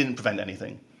 and it didn't prevent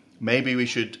anything. Maybe we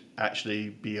should actually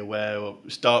be aware or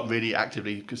start really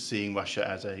actively seeing Russia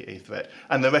as a threat.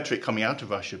 And the rhetoric coming out of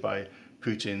Russia by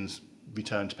Putin's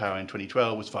return to power in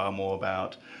 2012 was far more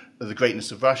about the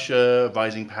greatness of Russia,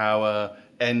 rising power,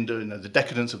 and the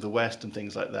decadence of the West and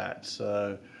things like that.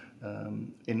 So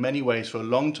in many ways, for a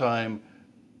long time,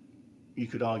 you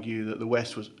could argue that the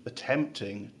West was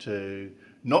attempting to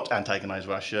not antagonize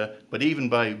Russia, but even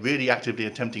by really actively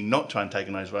attempting not to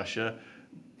antagonize Russia,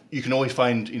 you can always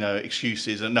find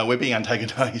excuses and no, we're being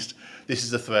antagonized. This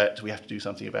is a threat. We have to do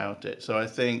something about it. So I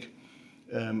think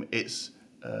it's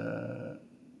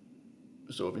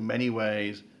sort of in many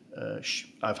ways,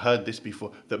 I've heard this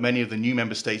before, that many of the new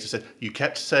member states have said, you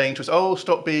kept saying to us, oh,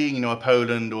 stop being a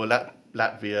Poland or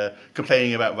Latvia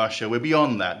complaining about Russia. We're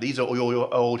beyond that. These are all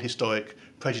your old historic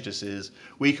prejudices.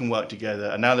 We can work together.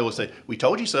 And now they will say, we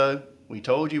told you so. We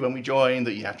told you when we joined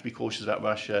that you have to be cautious about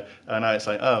Russia. And now it's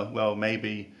like, oh, well,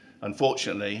 maybe,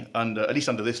 unfortunately, at least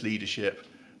under this leadership,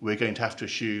 we're going to have to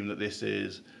assume that this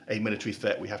is a military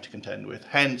threat we have to contend with.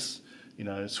 Hence,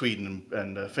 Sweden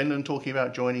and Finland talking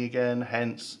about joining again.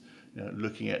 Hence,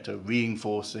 looking at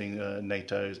reinforcing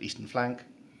NATO's eastern flank,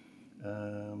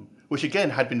 which again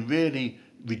had been really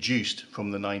reduced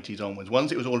from the 90s onwards.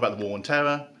 Once it was all about the war on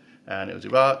terror, and it was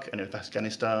Iraq, and it was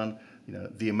Afghanistan.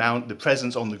 the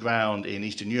presence on the ground in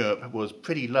Eastern Europe was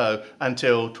pretty low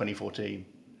until 2014.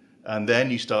 And then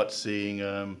you start seeing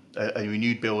a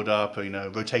renewed build-up,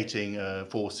 rotating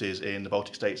forces in the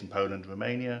Baltic states and Poland and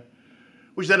Romania,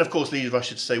 which then, of course, leads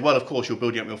Russia to say, well, of course, you're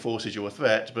building up your forces, you're a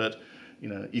threat, but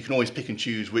you can always pick and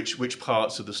choose which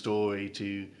parts of the story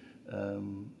to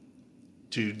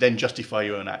then justify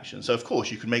your own actions. So, of course,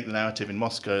 you can make the narrative in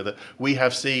Moscow that we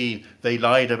have seen they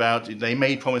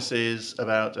made promises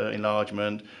about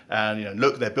enlargement, and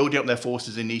look, they're building up their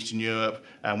forces in Eastern Europe,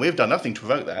 and we've done nothing to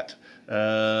provoke that.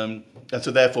 And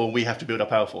so therefore we have to build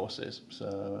up our forces.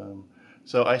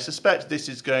 So I suspect this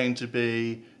is going to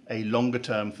be a longer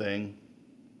term thing.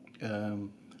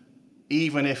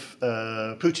 Even if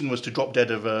Putin was to drop dead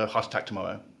of a heart attack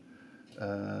tomorrow,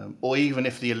 or even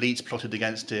if the elites plotted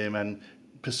against him and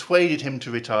persuaded him to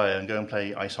retire and go and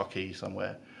play ice hockey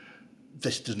somewhere,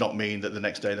 this does not mean that the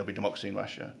next day there'll be democracy in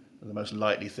Russia. The most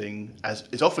likely thing, as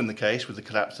is often the case with the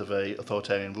collapse of an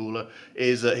authoritarian ruler,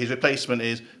 is that his replacement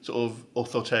is sort of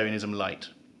authoritarianism light.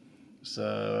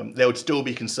 So there would still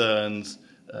be concerns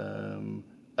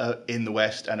in the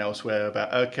West and elsewhere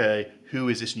about, okay, who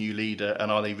is this new leader,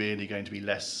 and are they really going to be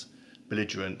less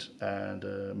belligerent and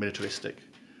militaristic?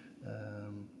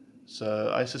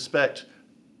 So I suspect,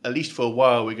 at least for a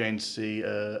while, we're going to see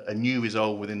a new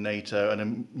resolve within NATO and a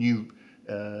new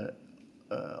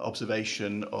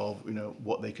observation of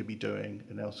what they could be doing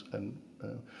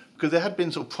because there had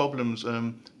been sort of problems.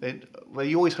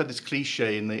 You always heard this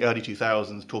cliche in the early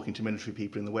 2000s, talking to military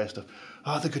people in the West,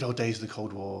 of the good old days of the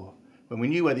Cold War, when we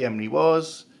knew where the enemy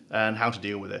was and how to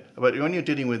deal with it. But when you're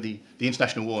dealing with the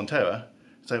international war on terror,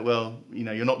 it's like, well,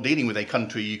 you're not dealing with a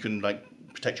country you can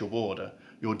protect your border.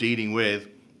 You're dealing with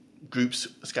groups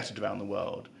scattered around the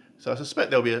world. So I suspect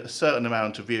there'll be a certain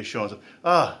amount of reassurance of,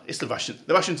 it's the Russians.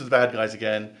 The Russians are the bad guys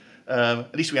again.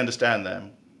 At least we understand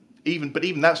them. But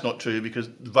even that's not true, because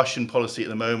the Russian policy at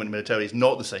the moment militarily is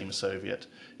not the same as Soviet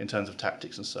in terms of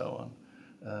tactics and so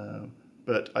on.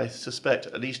 But I suspect,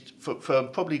 at least for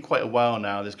probably quite a while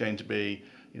now, there's going to be,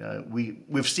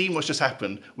 we've seen what's just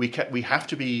happened. We have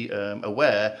to be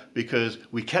aware, because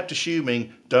we kept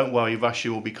assuming, don't worry,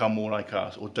 Russia will become more like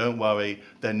us, or don't worry,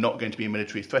 they're not going to be a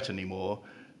military threat anymore.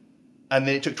 And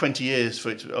then it took 20 years for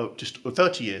it to, or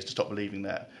 30 years to stop believing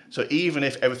that. So even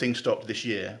if everything stopped this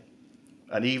year,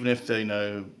 and even if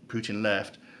Putin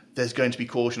left, there's going to be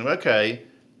caution of, okay,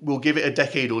 we'll give it a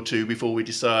decade or two before we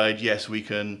decide, yes, we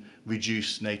can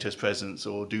reduce NATO's presence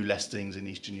or do less things in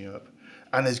Eastern Europe.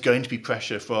 And there's going to be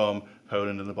pressure from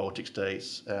Poland and the Baltic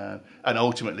states. And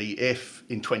ultimately, if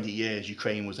in 20 years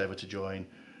Ukraine was ever to join,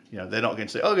 they're not going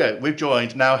to say, okay, we've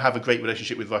joined, now have a great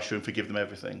relationship with Russia and forgive them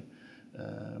everything.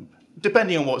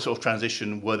 Depending on what sort of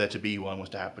transition, were there to be one, was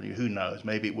to happen, who knows?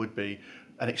 Maybe it would be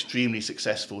an extremely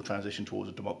successful transition towards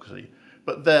a democracy.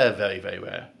 But they're very, very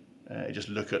rare. Just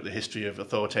look at the history of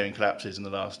authoritarian collapses in the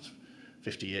last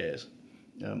 50 years.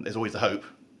 There's always the hope.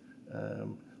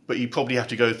 But you probably have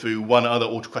to go through one other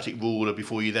autocratic ruler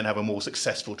before you then have a more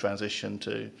successful transition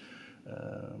to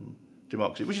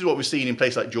democracy, which is what we've seen in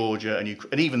places like Georgia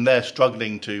and even they're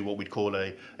struggling to what we'd call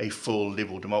a full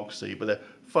liberal democracy, but they're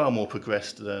far more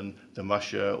progressed than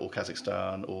Russia or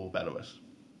Kazakhstan or Belarus.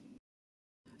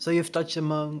 So you've touched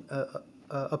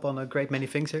upon a great many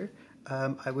things here.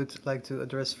 I would like to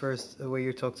address first where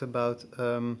you talked about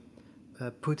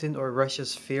Putin or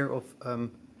Russia's fear of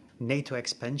NATO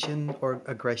expansion or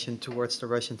aggression towards the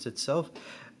Russians itself.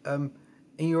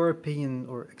 In your opinion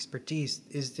or expertise,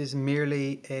 is this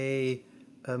merely a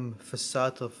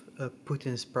facade of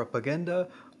Putin's propaganda,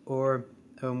 or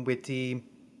with the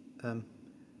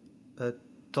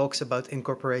talks about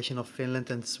incorporation of Finland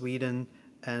and Sweden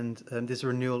and this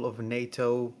renewal of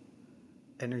NATO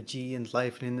energy and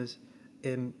liveliness,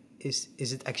 is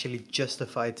it actually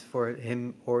justified for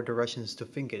him or the Russians to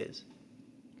think it is?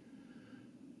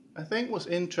 I think what's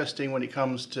interesting when it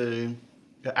comes to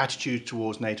attitude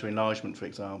towards NATO enlargement, for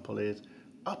example, is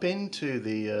up into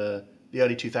the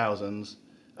early 2000s,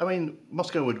 I mean,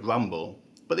 Moscow would grumble,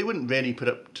 but they wouldn't really put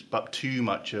up too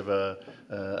much of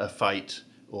a fight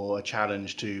or a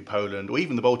challenge to Poland or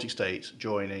even the Baltic states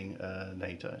joining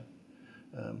NATO.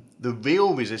 The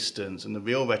real resistance and the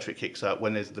real rhetoric kicks up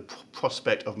when there's the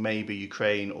prospect of maybe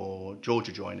Ukraine or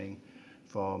Georgia joining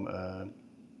from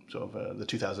the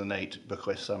 2008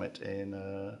 Bucharest summit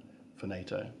for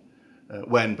NATO,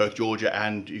 when both Georgia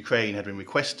and Ukraine had been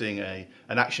requesting an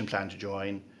action plan to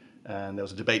join, and there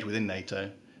was a debate within NATO,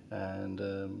 and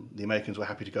the Americans were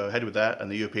happy to go ahead with that,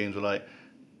 and the Europeans were like,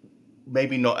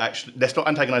 maybe not actually, let's not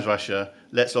antagonize Russia,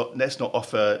 let's not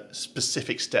offer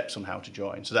specific steps on how to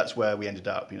join. So that's where we ended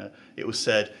up. It was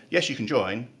said, yes, you can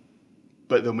join,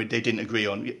 but then they didn't agree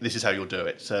on this is how you'll do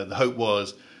it. So the hope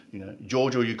was,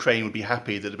 Georgia or Ukraine would be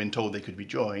happy that they'd been told they could be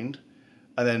joined,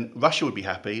 and then Russia would be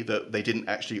happy that they didn't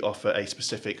actually offer a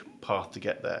specific path to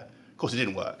get there. Of course, it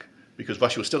didn't work, because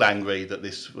Russia was still angry that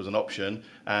this was an option,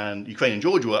 and Ukraine and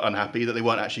Georgia were unhappy that they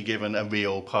weren't actually given a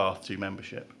real path to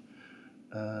membership.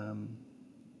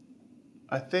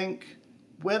 I think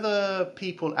whether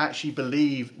people actually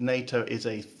believe NATO is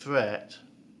a threat,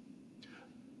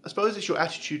 I suppose it's your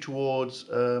attitude towards,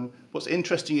 what's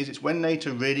interesting is it's when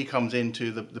NATO really comes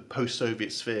into the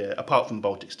post-Soviet sphere, apart from the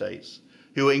Baltic states,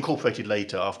 who were incorporated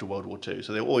later after World War II,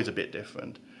 so they were always a bit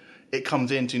different. It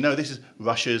comes into, no, this is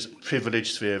Russia's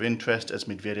privileged sphere of interest, as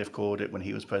Medvedev called it when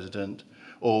he was president,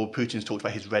 or Putin's talked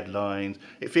about his red lines.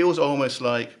 It feels almost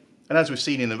like, and as we've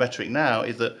seen in the rhetoric now,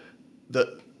 is that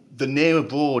the near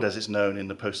abroad, as it's known in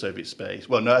the post-Soviet space,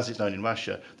 well, no, as it's known in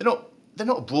Russia, they're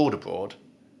not abroad.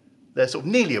 They're sort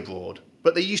of nearly abroad,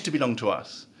 but they used to belong to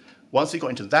us. Once they got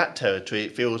into that territory,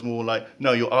 it feels more like,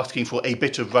 no, you're asking for a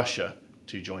bit of Russia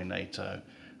to join NATO.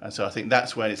 And so I think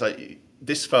that's when it's like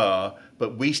this far,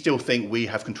 but we still think we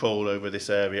have control over this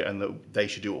area and that they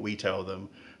should do what we tell them.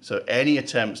 So any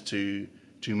attempts to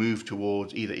move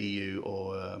towards either EU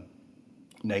or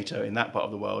NATO in that part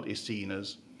of the world is seen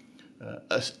as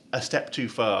a step too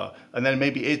far. And then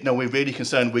maybe we're really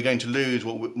concerned we're going to lose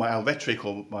what our rhetoric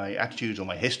or my attitudes or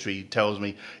my history tells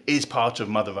me is part of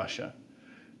Mother Russia.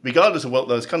 Regardless of what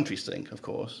those countries think, of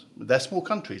course. They're small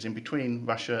countries in between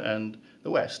Russia and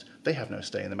the West. They have no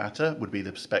say in the matter, would be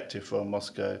the perspective from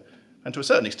Moscow, and to a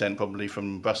certain extent probably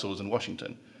from Brussels and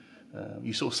Washington.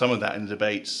 You saw some of that in the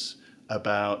debates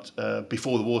about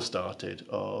before the war started,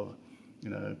 of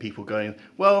people going,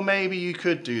 well, maybe you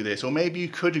could do this, or maybe you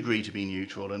could agree to be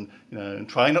neutral, and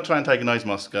try not to antagonize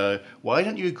Moscow. Why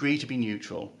don't you agree to be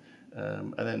neutral?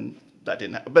 And then that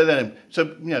didn't happen. But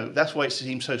then, that's why it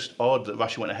seems so odd that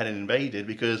Russia went ahead and invaded,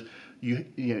 because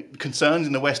concerns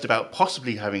in the West about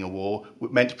possibly having a war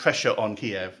meant pressure on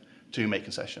Kiev to make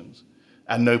concessions,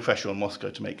 and no pressure on Moscow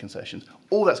to make concessions.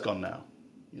 All that's gone now.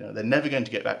 They're never going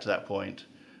to get back to that point.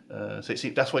 So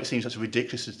that's why it seems such a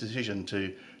ridiculous decision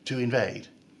to invade.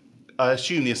 I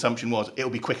assume the assumption was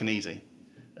it'll be quick and easy,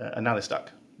 and now they're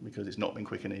stuck because it's not been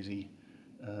quick and easy.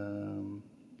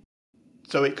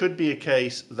 So it could be a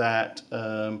case that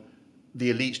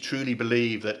the elites truly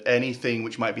believe that anything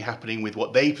which might be happening with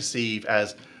what they perceive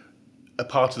as a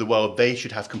part of the world they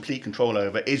should have complete control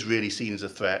over is really seen as a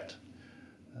threat.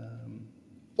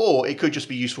 Or it could just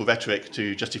be useful rhetoric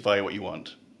to justify what you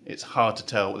want. It's hard to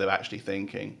tell what they're actually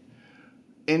thinking.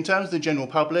 In terms of the general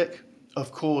public,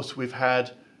 of course, we've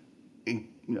had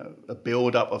a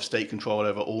build-up of state control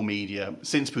over all media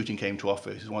since Putin came to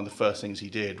office. One of the first things he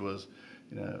did was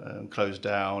close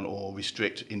down or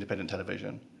restrict independent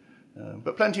television.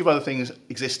 But plenty of other things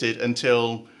existed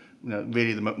until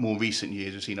really the more recent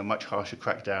years. We've seen a much harsher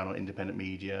crackdown on independent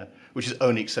media, which has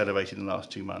only accelerated in the last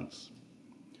 2 months.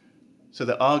 So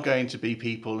there are going to be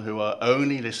people who are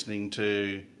only listening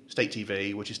to state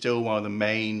TV, which is still one of the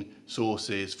main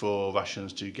sources for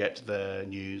Russians to get their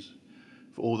news.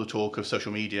 For all the talk of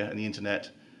social media and the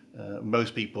internet,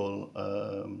 most people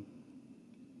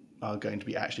are going to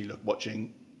be actually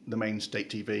watching the main state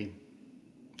TV.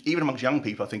 Even amongst young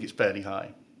people, I think it's fairly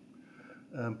high.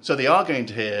 So they are going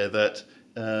to hear that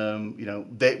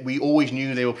we always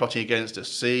knew they were plotting against us.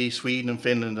 See, Sweden and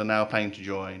Finland are now planning to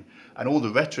join. And all the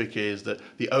rhetoric is that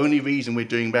the only reason we're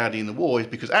doing badly in the war is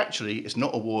because actually it's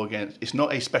not a war it's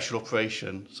not a special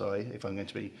operation. Sorry, if I'm going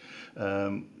to be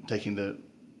taking the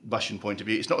Russian point of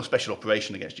view, it's not a special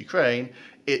operation against Ukraine.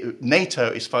 NATO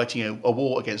is fighting a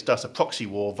war against us, a proxy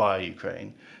war via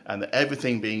Ukraine. And that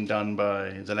everything being done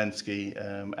by Zelensky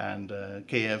and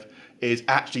Kiev is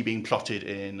actually being plotted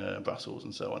in Brussels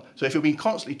and so on. So if you're being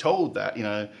constantly told that,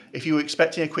 if you were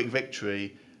expecting a quick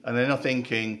victory and they're not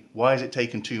thinking, why has it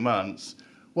taken 2 months?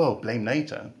 Well, blame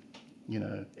NATO.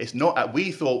 It's not.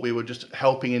 We thought we were just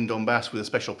helping in Donbass with a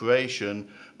special operation,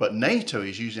 but NATO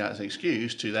is using that as an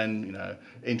excuse to then,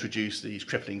 introduce these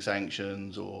crippling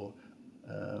sanctions or,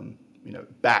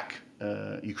 back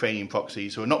Ukrainian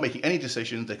proxies who are not making any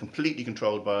decisions. They're completely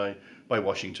controlled by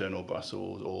Washington or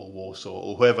Brussels or Warsaw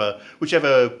or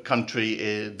whichever country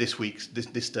this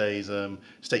day's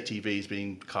state TV is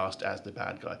being cast as the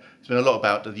bad guy. There's been a lot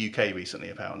about the UK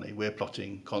recently. Apparently, we're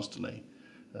plotting constantly.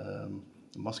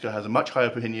 Moscow has a much higher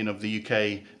opinion of the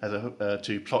UK as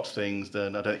to plot things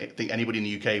than I don't think anybody in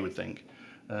the UK would think.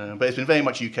 But it's been very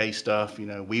much UK stuff.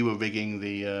 We were rigging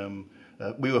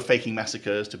we were faking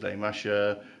massacres to blame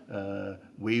Russia.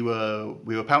 We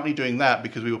were apparently doing that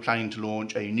because we were planning to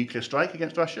launch a nuclear strike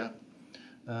against Russia.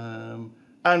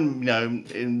 And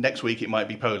next week it might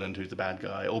be Poland who's the bad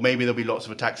guy, or maybe there'll be lots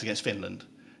of attacks against Finland,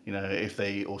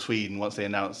 or Sweden once they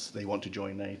announce they want to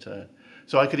join NATO.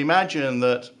 So I could imagine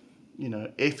that,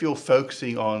 if you're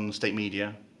focusing on state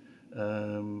media,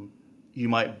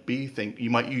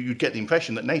 you'd get the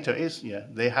impression that NATO is,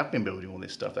 they have been building all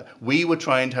this stuff. We were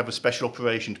trying to have a special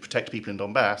operation to protect people in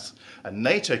Donbass, and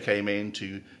NATO came in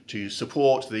to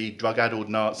support the drug-addled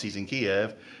Nazis in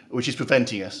Kiev, which is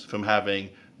preventing us from having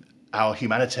our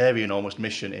humanitarian almost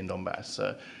mission in Donbass.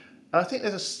 So I think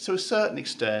to a certain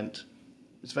extent,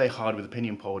 it's very hard with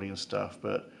opinion polling and stuff,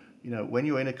 but when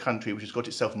you're in a country which has got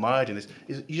itself mired in this,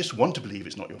 you just want to believe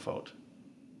it's not your fault.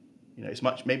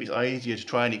 Maybe it's easier to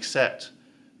try and accept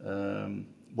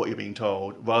what you're being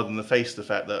told rather than face the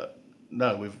fact that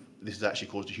this has actually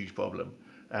caused a huge problem,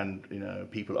 and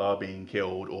people are being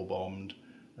killed or bombed.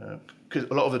 Because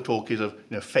a lot of the talk is of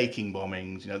faking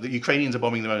bombings. The Ukrainians are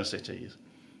bombing their own cities.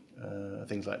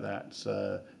 Things like that.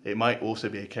 So it might also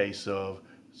be a case of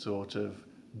sort of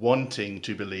wanting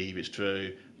to believe it's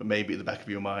true, but maybe at the back of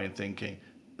your mind thinking,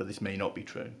 but this may not be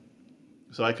true.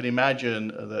 So I can imagine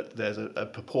that there's a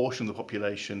proportion of the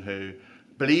population who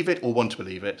believe it or want to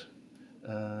believe it.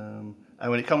 And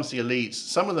when it comes to the elites,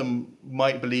 some of them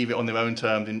might believe it on their own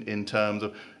terms in terms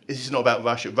of, this is not about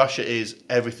Russia. Russia is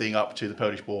everything up to the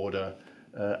Polish border.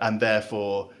 And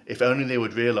therefore, if only they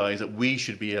would realise that we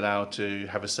should be allowed to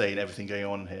have a say in everything going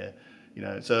on here.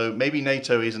 So maybe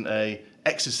NATO isn't a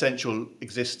existential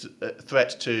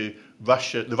threat to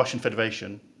Russia, the Russian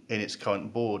Federation in its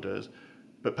current borders,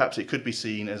 but perhaps it could be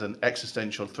seen as an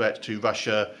existential threat to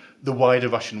Russia, the wider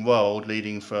Russian world,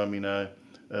 leading from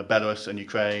Belarus and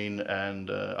Ukraine and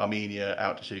Armenia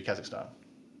out to Kazakhstan.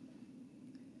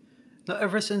 Now,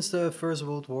 ever since the First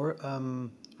World War,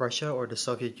 Russia or the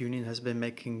Soviet Union has been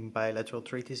making bilateral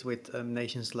treaties with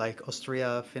nations like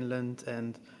Austria, Finland,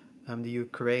 and the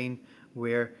Ukraine,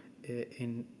 where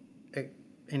in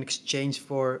exchange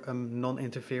for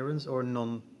non-interference or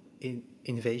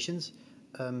non-invasions,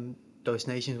 those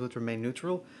nations would remain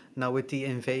neutral. Now, with the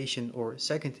invasion or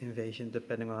second invasion,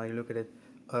 depending on how you look at it,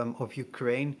 of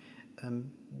Ukraine,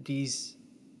 these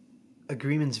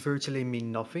agreements virtually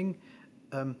mean nothing.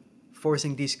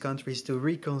 Forcing these countries to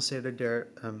reconsider their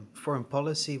foreign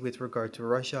policy with regard to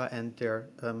Russia and their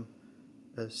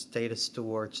status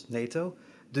towards NATO.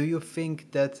 Do you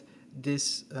think that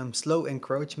this slow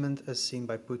encroachment, as seen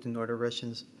by Putin or the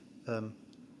Russians,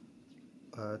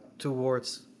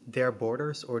 towards their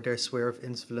borders or their sphere of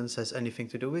influence has anything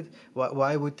to do with?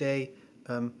 Why would they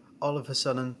all of a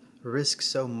sudden risk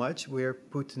so much, where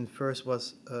Putin first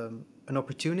was an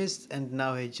opportunist and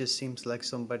now he just seems like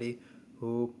somebody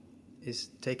who is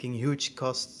taking huge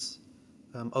costs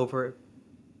over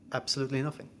absolutely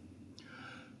nothing?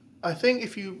 I think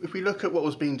if we look at what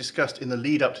was being discussed in the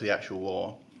lead up to the actual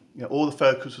war, all the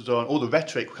focus was on, all the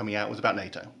rhetoric coming out was about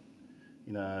NATO.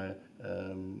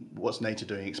 What's NATO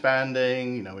doing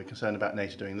expanding? We're concerned about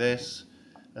NATO doing this.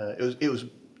 It was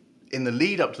in the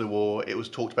lead up to the war, it was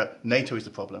talked about NATO is the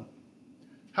problem.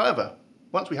 However,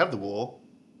 once we have the war,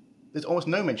 there's almost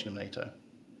no mention of NATO.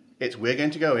 It's we're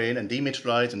going to go in and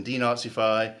demilitarize and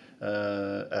denazify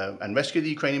and rescue the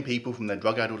Ukrainian people from their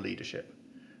drug-addled leadership.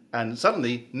 And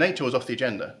suddenly, NATO was off the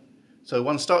agenda. So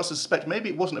one starts to suspect maybe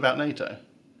it wasn't about NATO.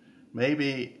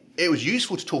 Maybe it was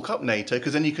useful to talk up NATO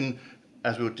because then you can,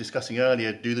 as we were discussing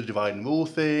earlier, do the divide and rule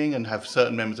thing and have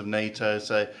certain members of NATO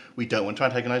say, we don't want to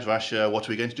antagonize Russia, what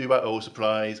are we going to do about oil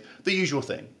supplies, the usual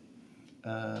thing.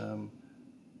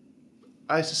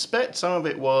 I suspect some of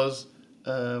it was,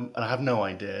 and I have no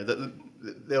idea, that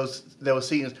there was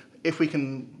seen as, if we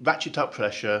can ratchet up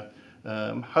pressure,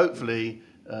 hopefully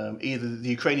either the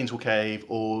Ukrainians will cave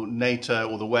or NATO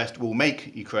or the West will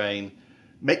make Ukraine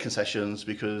make concessions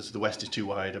because the West is too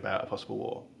worried about a possible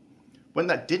war. When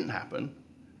that didn't happen,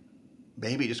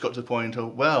 maybe it just got to the point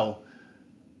of, well,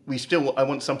 I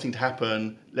want something to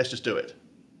happen, let's just do it.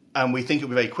 And we think it'll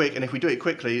be very quick, and if we do it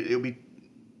quickly, the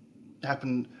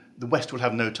West will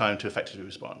have no time to effectively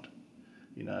respond.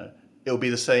 It'll be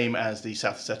the same as the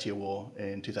South Ossetia war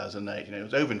in 2008. It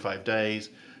was over in 5 days.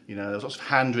 There was lots of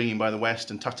hand-wringing by the West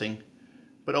and tutting.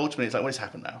 But ultimately, it's like, what's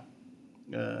happened now?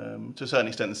 To a certain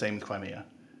extent, the same with Crimea.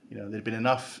 There'd been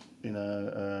enough,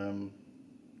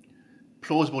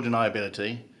 plausible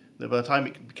deniability that by the time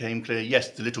it became clear,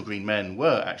 yes, the little green men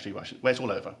were actually Russian, well, it's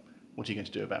all over. What are you going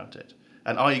to do about it?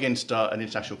 And are you going to start an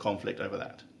international conflict over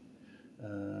that?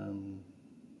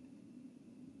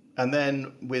 And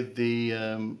then with the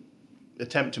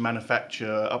attempt to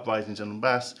manufacture uprisings in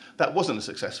Donbass, that wasn't as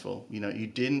successful. You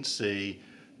didn't see,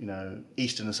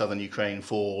 eastern and southern Ukraine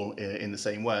fall in the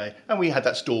same way. And we had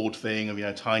that stalled thing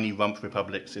of, tiny rump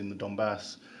republics in the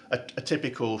Donbass, a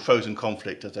typical frozen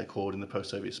conflict, as they're called in the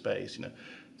post-Soviet space.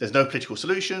 There's no political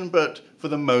solution, but for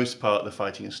the most part, the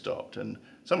fighting has stopped. And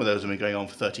some of those have been going on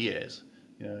for 30 years.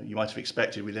 You might have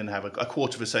expected we then have a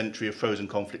quarter of a century of frozen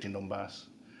conflict in Donbass.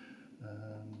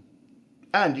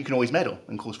 And you can always meddle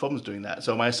and cause problems doing that.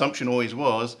 So my assumption always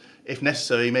was, if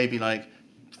necessary, maybe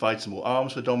provide some more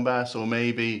arms for Donbass, or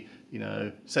maybe,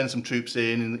 send some troops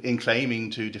in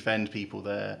claiming to defend people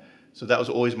there. So that was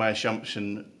always my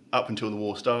assumption up until the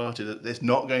war started, that there's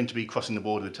not going to be crossing the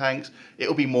border with tanks.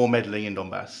 It'll be more meddling in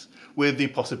Donbass, with the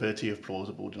possibility of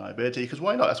plausible deniability, because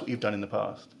why not? That's what you've done in the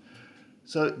past.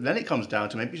 So then it comes down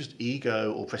to maybe just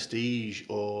ego or prestige,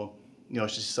 or,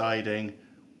 just deciding,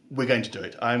 we're going to do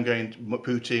it.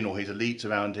 Putin or his elites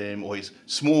around him, or his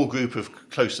small group of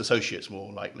close associates,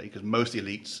 more likely, because most of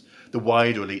the elites, the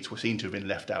wider elites, were seen to have been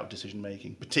left out of decision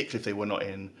making, particularly if they were not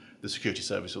in the security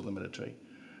service or the military.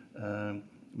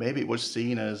 Maybe it was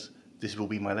seen as, this will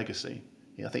be my legacy.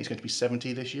 I think it's going to be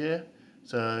 70 this year.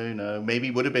 So, maybe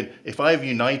it would have been, if I've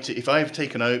united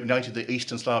the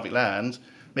Eastern Slavic lands,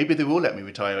 maybe they will let me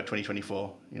retire at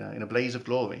 2024, in a blaze of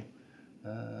glory.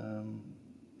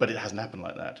 But it hasn't happened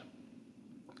like that.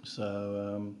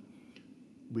 So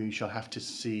we shall have to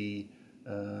see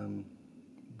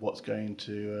what's going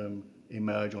to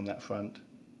emerge on that front.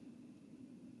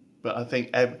 But I think,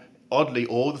 oddly,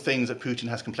 all the things that Putin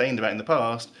has complained about in the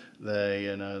past,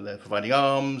 they're providing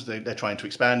arms, they're trying to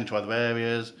expand into other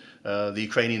areas. The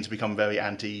Ukrainians have become very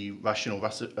anti-Russian or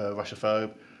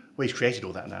Russophobe. Well, he's created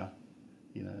all that now.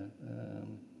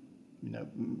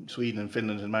 Sweden and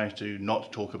Finland have managed to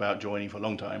not talk about joining for a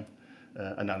long time,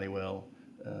 and now they will.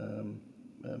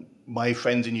 My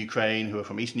friends in Ukraine who are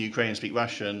from Eastern Ukraine and speak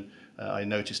Russian, I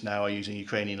notice now are using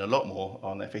Ukrainian a lot more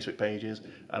on their Facebook pages,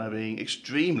 and are being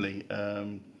extremely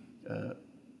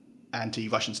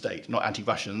anti-Russian state. Not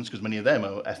anti-Russians, because many of them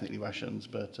are ethnically Russians,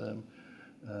 but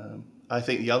I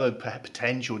think the other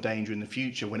potential danger in the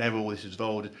future, whenever all this is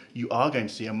evolved, you are going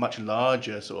to see a much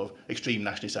larger sort of extreme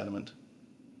nationalist element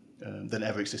than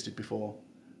ever existed before,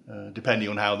 depending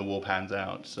on how the war pans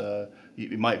out. So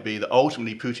it might be that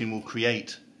ultimately Putin will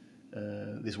create,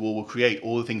 this war will create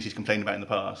all the things he's complained about in the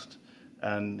past,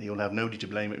 and he'll have nobody to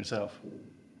blame but himself.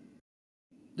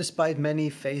 Despite many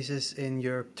phases in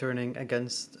Europe turning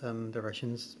against the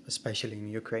Russians, especially in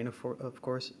Ukraine, of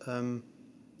course,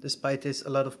 despite this, a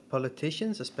lot of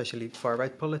politicians, especially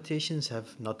far-right politicians,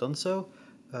 have not done so.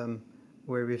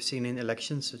 Where we've seen in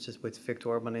elections, such as with Viktor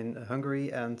Orban in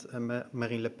Hungary and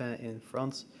Marine Le Pen in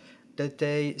France, that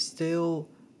they still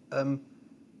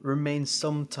remain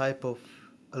some type of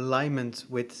alignment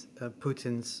with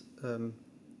Putin's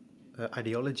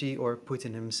ideology or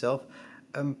Putin himself.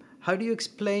 How do you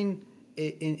explain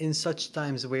in such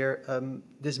times where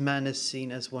this man is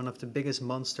seen as one of the biggest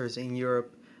monsters in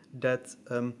Europe that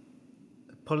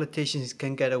politicians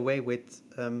can get away with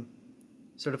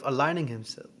sort of aligning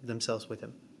themselves with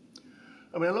him?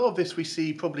 I mean, a lot of this we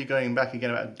see probably going back again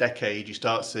about a decade. You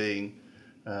start seeing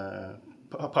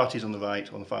parties on the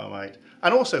right, on the far right,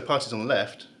 and also parties on the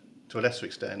left, to a lesser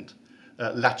extent,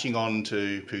 latching on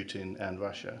to Putin and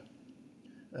Russia.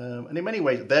 And in many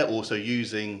ways, they're also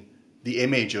using the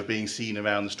image of being seen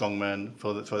around the strongman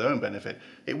for their own benefit.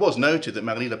 It was noted that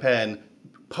Marine Le Pen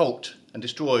pulped and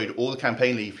destroyed all the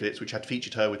campaign leaflets which had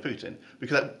featured her with Putin,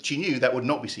 because she knew that would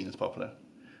not be seen as popular.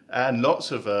 And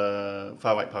lots of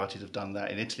far-right parties have done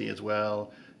that in Italy as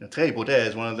well. Thierry Baudet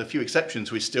is one of the few exceptions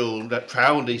who is still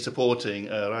proudly supporting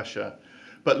Russia.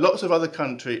 But lots of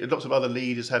other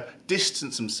leaders have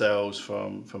distanced themselves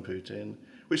from Putin,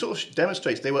 which sort of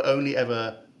demonstrates they were only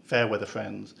ever fair-weather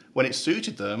friends. When it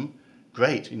suited them,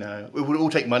 great, we will all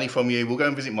take money from you, we'll go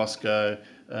and visit Moscow.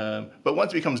 But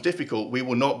once it becomes difficult, we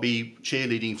will not be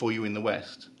cheerleading for you in the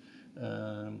West.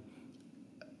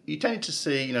 You tended to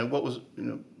see, what was,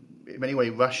 in many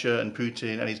ways, Russia and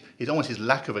Putin, and his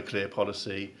lack of a clear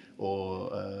policy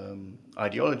or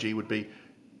ideology would be,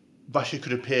 Russia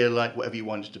could appear like whatever you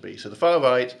want it to be. So the far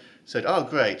right said, oh,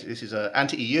 great, this is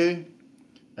anti-EU.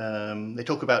 They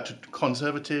talk about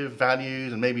conservative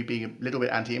values and maybe being a little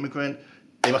bit anti-immigrant.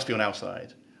 They must be on our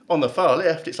side. On the far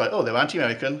left, it's like, oh, they're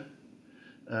anti-American.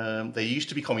 They used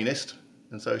to be communist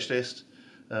and socialist.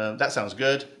 That sounds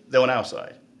good. They're on our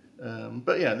side.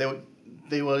 But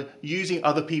they were using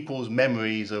other people's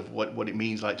memories of what it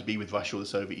means like to be with Russia or the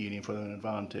Soviet Union for their own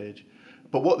advantage.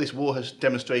 But what this war has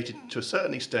demonstrated to a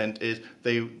certain extent is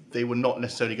they were not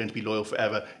necessarily going to be loyal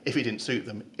forever if it didn't suit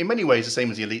them. In many ways, the same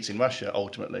as the elites in Russia,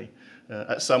 ultimately.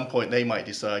 At some point, they might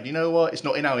decide, you know what, it's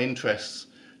not in our interests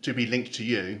to be linked to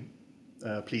you.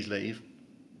 please leave.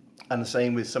 And the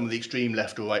same with some of the extreme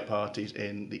left or right parties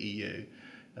in the EU.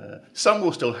 Some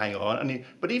will still hang on,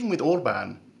 but even with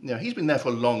Orban, he's been there for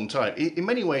a long time. In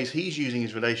many ways, he's using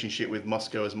his relationship with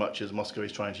Moscow as much as Moscow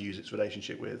is trying to use its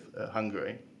relationship with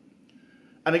Hungary.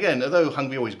 And again, although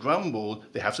Hungary always grumbled,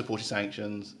 they have supported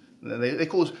sanctions. They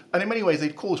cause, and in many ways,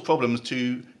 they've caused problems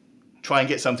to try and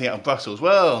get something out of Brussels.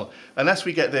 Well, unless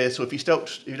we get this, or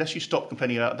unless you stop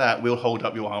complaining about that, we'll hold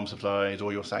up your arms supplies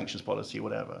or your sanctions policy, or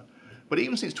whatever. But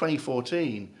even since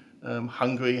 2014,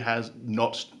 Hungary has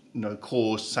not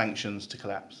caused sanctions to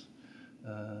collapse.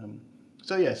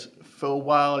 So yes, for a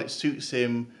while it suits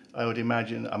him. I would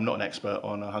imagine, I'm not an expert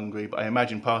on Hungary, but I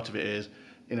imagine part of it is,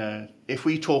 if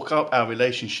we talk up our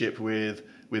relationship with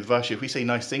Russia, if we say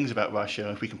nice things about Russia,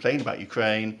 if we complain about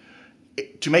Ukraine,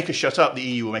 to make us shut up, the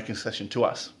EU will make a concession to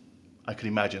us. I can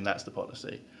imagine that's the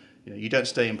policy. You don't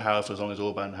stay in power for as long as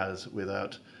Orban has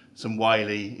without some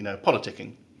wily,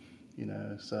 politicking.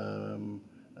 So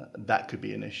that could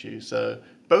be an issue. So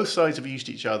both sides have used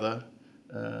each other.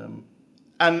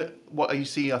 And what you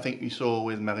see, I think you saw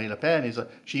with Marine Le Pen, is that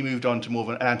she moved on to more of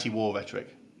an anti-war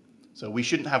rhetoric. So we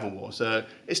shouldn't have a war. So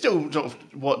it's still sort of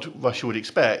what Russia would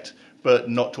expect, but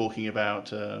not talking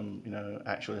about,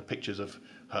 actual pictures of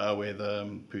her with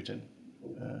Putin.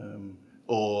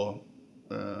 Or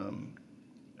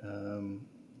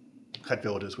Geert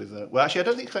Wilders with... well, actually, I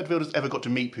don't think Geert Wilders ever got to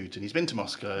meet Putin. He's been to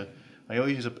Moscow. I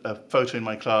always use a photo in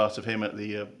my class of him at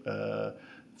the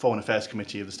Foreign Affairs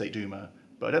Committee of the State Duma,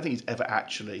 but I don't think he's ever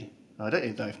actually... I don't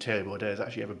even know if Thierry Baudet has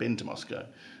actually ever been to Moscow.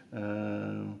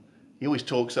 He always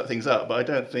talks things up, but I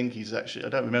don't think he's actually... I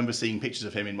don't remember seeing pictures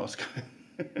of him in Moscow.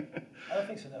 I don't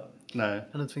think so, no. No.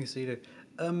 I don't think so either.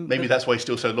 Maybe that's why he's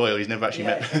still so loyal. He's never actually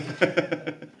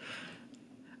met...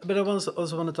 But I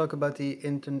also want to talk about the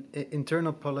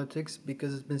internal politics,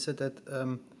 because it's been said that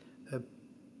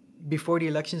before the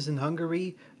elections in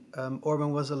Hungary,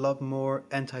 Orban was a lot more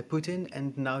anti-Putin,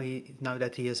 and now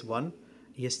that he has won,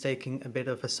 he is taking a bit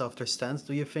of a softer stance.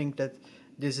 Do you think that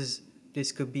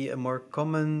this could be a more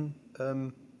common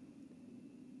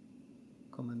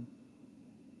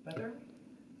Better?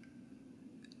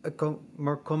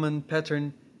 More common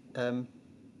pattern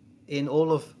in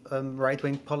all of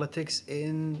right-wing politics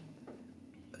in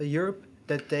Europe,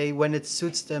 that when it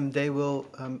suits them, they will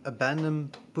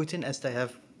abandon Putin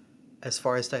as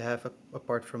far as they have,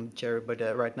 apart from Thierry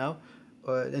Baudet right now?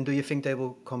 And do you think they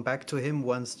will come back to him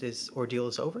once this ordeal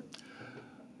is over?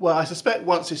 Well, I suspect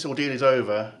once this ordeal is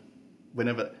over,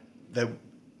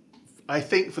 I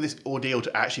think for this ordeal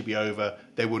to actually be over,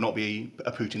 there will not be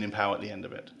a Putin in power at the end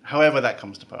of it. However that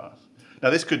comes to pass.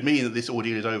 Now, this could mean that this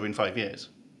ordeal is over in 5 years.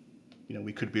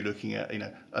 We could be looking at,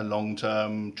 a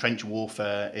long-term trench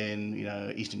warfare in,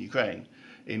 eastern Ukraine,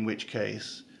 in which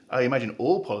case I imagine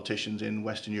all politicians in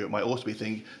Western Europe might also be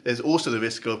thinking there's also the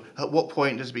risk of at what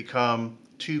point does it become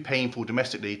too painful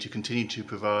domestically to continue to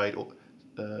provide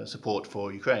support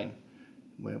for Ukraine?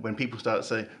 When people start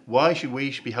saying, why should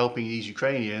we be helping these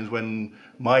Ukrainians when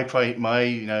my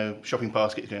shopping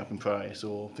basket is going up in price,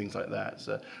 or things like that.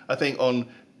 So I think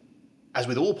as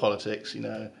with all politics,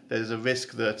 there's a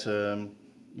risk that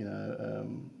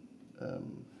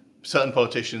certain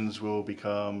politicians will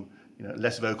become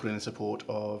less vocal in support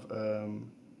of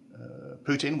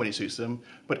Putin when it suits them,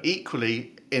 but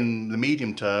equally in the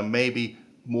medium term, maybe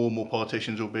more and more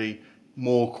politicians will be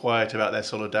more quiet about their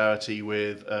solidarity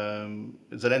with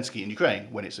Zelensky in Ukraine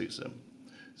when it suits them.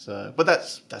 So, but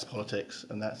that's politics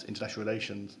and that's international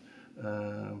relations.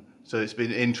 So it's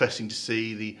been interesting to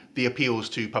see the appeals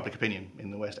to public opinion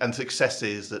in the West and the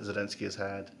successes that Zelensky has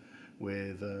had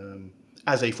with,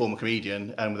 as a former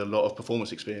comedian and with a lot of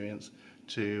performance experience,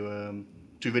 to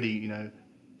really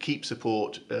keep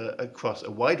support across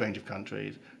a wide range of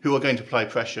countries who are going to apply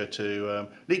pressure to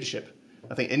leadership.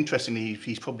 I think interestingly,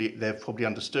 they've probably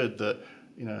understood that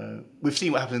we've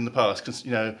seen what happened in the past.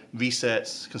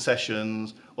 Resets,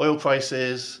 concessions, oil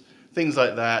prices, things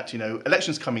like that.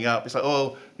 Elections coming up. It's like,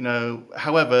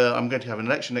 however, I'm going to have an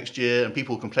election next year, and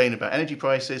people complain about energy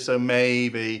prices. So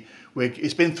maybe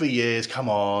it's been 3 years. Come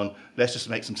on, let's just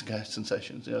make some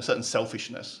concessions. A certain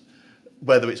selfishness,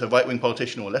 whether it's a right-wing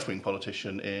politician or a left-wing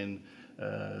politician in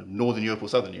Northern Europe or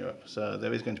Southern Europe. So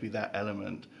there is going to be that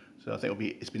element. So I think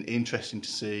it's been interesting to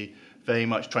see very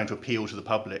much trying to appeal to the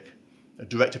public,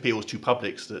 direct appeals to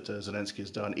publics that Zelensky has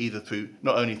done,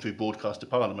 not only through broadcast to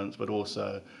parliaments, but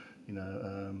also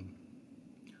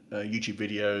YouTube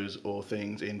videos or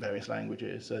things in various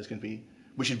languages. So it's going to be,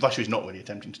 which Russia is not really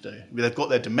attempting to do. They've got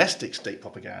their domestic state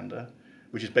propaganda,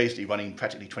 which is basically running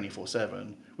practically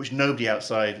 24/7, which nobody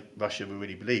outside Russia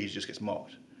really believes, just gets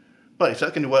mocked. But if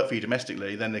that's going to work for you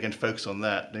domestically, then they're going to focus on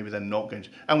that. Maybe they're not going to.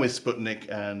 And with Sputnik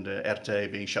and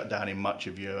RT being shut down in much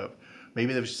of Europe,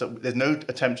 maybe there's no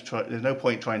attempt to try. There's no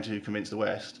point trying to convince the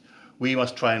West. We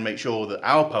must try and make sure that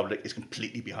our public is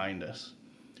completely behind us,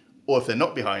 or if they're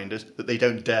not behind us, that they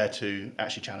don't dare to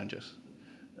actually challenge us.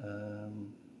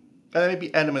 And there may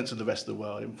be elements of the rest of the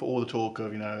world. For all the talk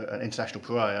of an international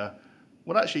pariah,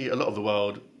 well, actually, a lot of the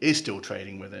world is still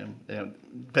trading with him.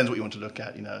 Depends what you want to look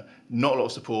at. Not a lot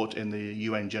of support in the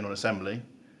UN General Assembly,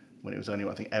 when it was only,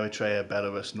 I think, Eritrea,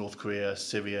 Belarus, North Korea,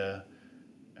 Syria,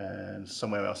 and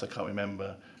somewhere else I can't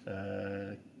remember,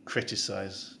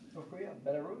 criticize. North Korea,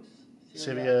 Belarus,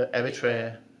 Syria,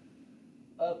 Eritrea.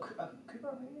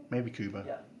 Cuba, maybe? Maybe Cuba.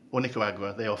 Yeah. Or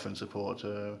Nicaragua. They often support.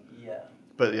 Yeah.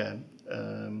 But yeah,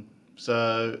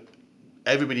 so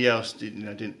everybody else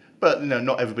didn't. But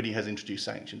not everybody has introduced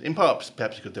sanctions. In part,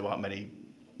 perhaps because there aren't many,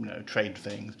 trade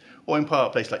things, or in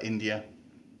part, places like India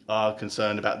are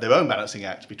concerned about their own balancing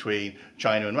act between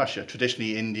China and Russia.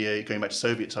 Traditionally, India, going back to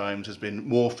Soviet times, has been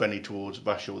more friendly towards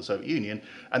Russia or the Soviet Union,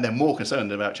 and they're more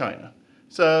concerned about China.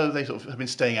 So they sort of have been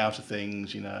staying out of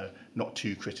things, not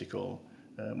too critical,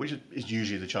 which is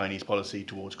usually the Chinese policy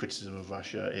towards criticism of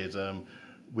Russia. Is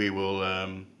we will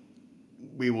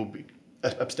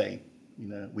abstain.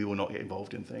 We will not get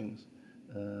involved in things.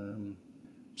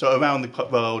 So around the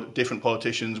world, different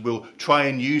politicians will try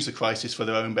and use the crisis for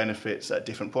their own benefits at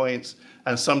different points,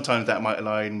 and sometimes that might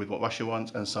align with what Russia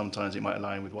wants, and sometimes it might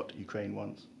align with what Ukraine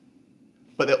wants.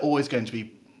 But they're always going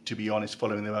to be honest,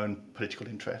 following their own political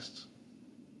interests.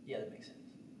 Yeah, that makes sense.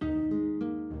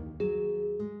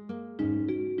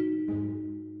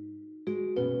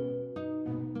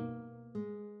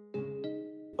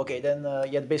 Okay, then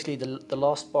basically the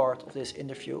last part of this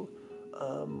interview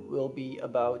will be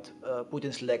about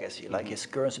Putin's legacy, like his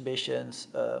current ambitions,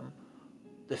 the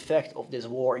effect of this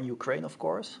war in Ukraine, of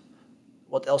course.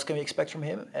 What else can we expect from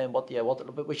him, and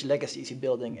which legacy is he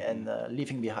building and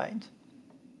leaving behind?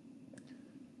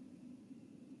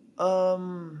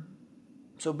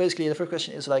 So basically, the first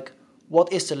question is like,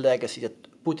 what is the legacy that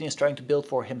Putin is trying to build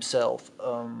for himself,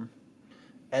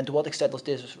 and to what extent does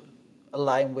this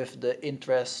align with the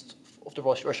interest of the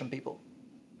Russian people?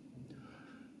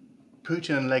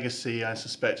 Putin and legacy, I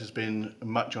suspect, has been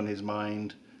much on his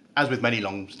mind, as with many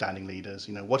long-standing leaders.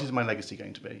 What is my legacy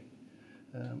going to be?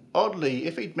 Oddly,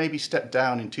 if he'd maybe stepped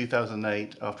down in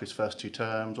 2008 after his first 2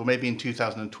 terms, or maybe in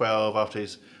 2012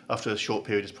 after a short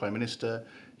period as Prime Minister,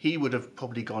 he would have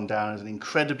probably gone down as an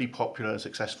incredibly popular and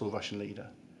successful Russian leader.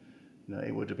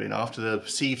 It would have been after the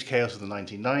perceived chaos of the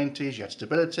 1990s. You had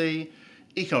stability,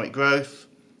 economic growth,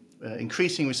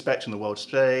 increasing respect on the world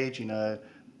stage.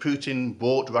 Putin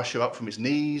brought Russia up from its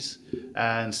knees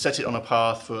and set it on a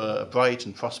path for a bright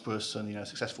and prosperous and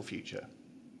successful future.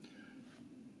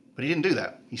 But he didn't do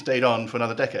that. He stayed on for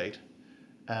another decade.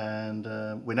 And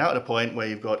we're now at a point where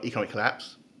you've got economic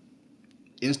collapse,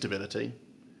 instability.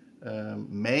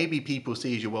 Maybe people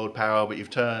see as your world power, but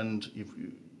you've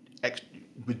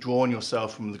withdrawn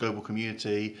yourself from the global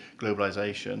community,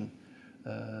 globalization.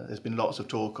 There's been lots of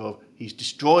talk of he's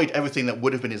destroyed everything that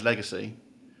would have been his legacy,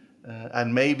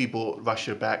 and maybe brought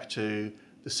Russia back to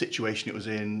the situation it was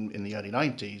in the early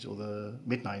 90s or the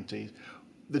mid 90s,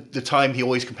 the time he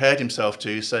always compared himself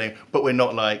to, saying, but we're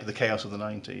not like the chaos of the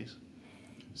 90s.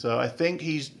 So I think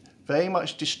he's very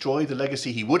much destroyed the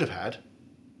legacy he would have had.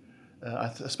 I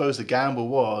suppose the gamble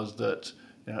was that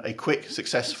a quick,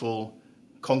 successful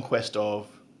conquest of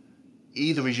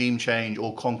either regime change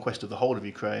or conquest of the whole of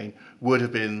Ukraine would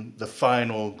have been the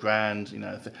final grand,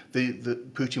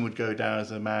 Putin would go down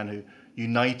as a man who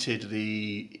united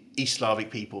the East Slavic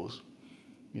peoples.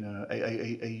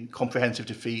 A comprehensive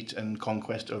defeat and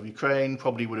conquest of Ukraine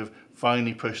probably would have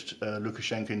finally pushed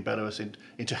Lukashenko in Belarus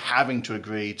into having to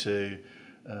agree to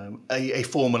a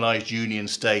formalized union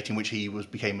state in which he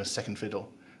became a second fiddle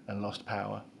and lost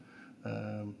power.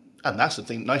 And that's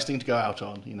the nice thing to go out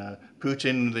on.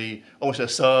 Putin, almost a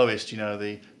Tsarist,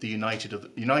 the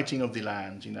uniting of the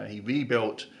land. He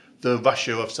rebuilt the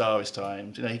Russia of Tsarist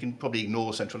times. He can probably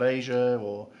ignore Central Asia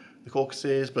or the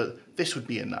Caucasus, but this would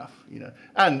be enough.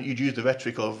 And you'd use the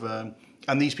rhetoric of,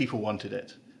 and these people wanted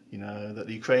it. That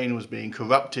the Ukraine was being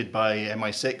corrupted by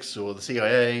MI6 or the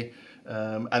CIA,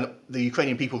 and the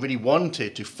Ukrainian people really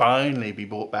wanted to finally be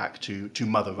brought back to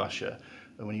Mother Russia.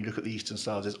 And when you look at the Eastern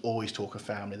Slavs, there's always talk of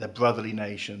family. They're brotherly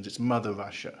nations. It's Mother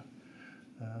Russia.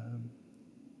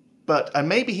 And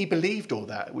maybe he believed all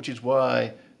that, which is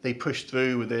why they pushed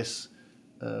through with this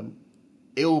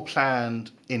ill-planned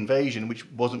invasion, which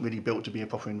wasn't really built to be a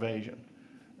proper invasion.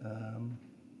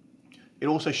 It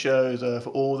also shows, for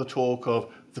all the talk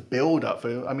of the build-up,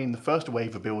 the first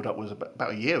wave of build-up was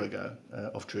about a year ago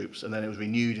of troops, and then it was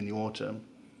renewed in the autumn.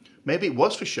 Maybe it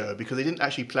was for show because they didn't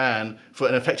actually plan for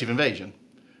an effective invasion.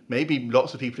 Maybe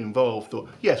lots of people involved thought,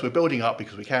 yes, we're building up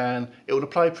because we can. It would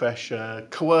apply pressure,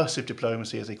 coercive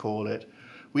diplomacy, as they call it.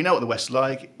 We know what the West's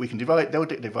like. We can divide. They'll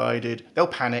get divided. They'll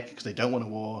panic because they don't want a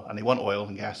war and they want oil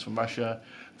and gas from Russia.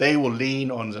 They will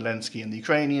lean on Zelensky and the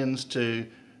Ukrainians to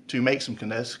make some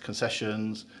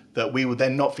concessions that we would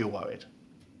then not feel worried.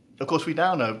 Of course, we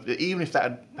now know that even if that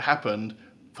had happened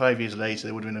 5 years later,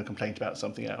 there would have been a complaint about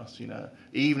something else.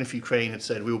 Even if Ukraine had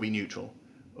said we will be neutral,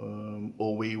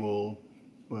 or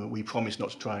we promise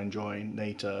not to try and join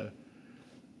NATO.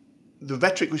 The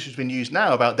rhetoric which has been used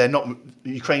now about the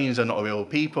Ukrainians are not a real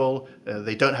people,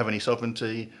 they don't have any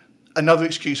sovereignty. Another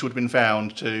excuse would have been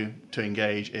found to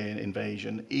engage in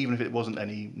invasion, even if it wasn't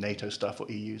any NATO stuff or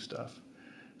EU stuff.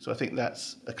 So I think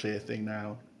that's a clear thing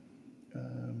now.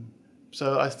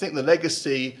 So I think the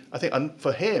legacy,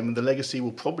 for him, the legacy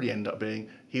will probably end up being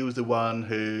he was the one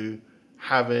who,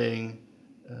 having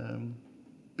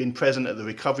been present at the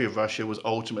recovery of Russia, was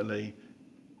ultimately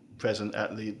present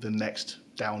at the next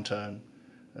downturn.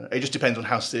 It just depends on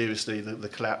how seriously the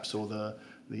collapse or the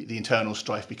internal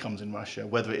strife becomes in Russia,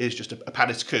 whether it is just a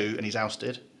palace coup and he's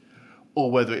ousted, or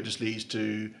whether it just leads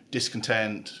to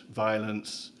discontent,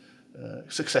 violence,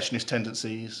 successionist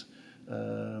tendencies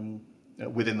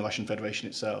within the Russian Federation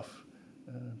itself.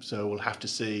 So we'll have to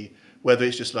see whether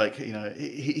it's just like,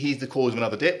 he's the cause of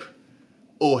another dip,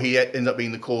 or he ends up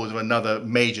being the cause of another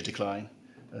major decline,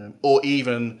 or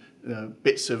even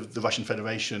bits of the Russian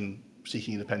Federation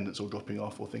seeking independence or dropping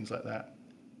off or things like that.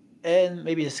 And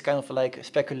maybe it's kind of like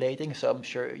speculating, so I'm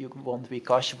sure you want to be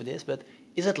cautious with this, but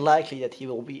is it likely that he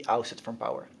will be ousted from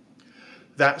power?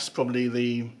 That's probably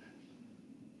the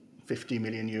 50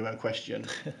 million euro question.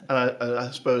 And I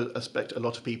expect a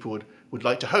lot of people would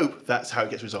like to hope that's how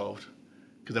it gets resolved,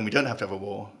 because then we don't have to have a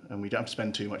war and we don't have to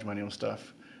spend too much money on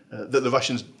stuff. That the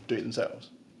Russians do it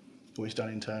themselves, or it's done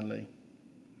internally.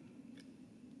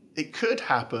 It could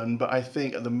happen, but I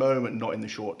think at the moment not in the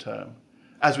short term.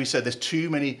 As we said, there's too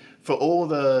many, for all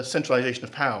the centralization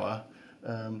of power,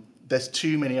 there's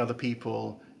too many other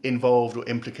people involved or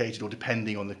implicated or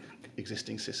depending on the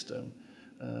existing system.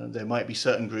 There might be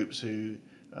certain groups who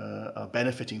are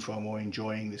benefiting from or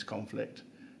enjoying this conflict.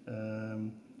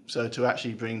 So to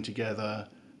actually bring together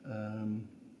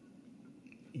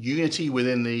unity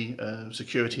within the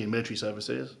security and military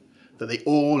services, that they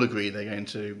all agree they're going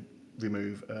to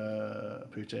remove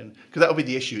Putin, because that would be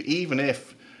the issue. Even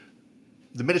if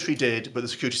the military did, but the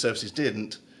security services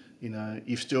didn't,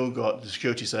 you've still got the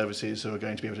security services who are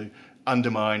going to be able to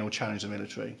undermine or challenge the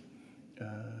military.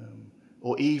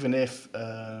 Or even if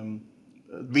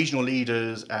regional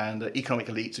leaders and economic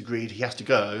elites agreed he has to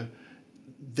go,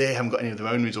 they haven't got any of their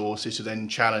own resources to then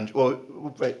challenge. Or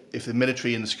if the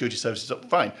military and the security services are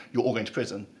fine, you're all going to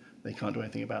prison. They can't do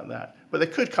anything about that. But there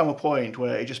could come a point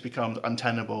where it just becomes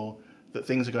untenable, that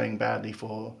things are going badly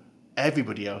for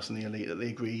everybody else in the elite, that they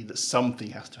agree that something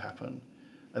has to happen.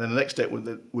 And then the next step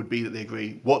would be that they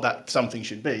agree what that something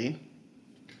should be.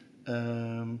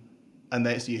 And then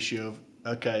it's the issue of,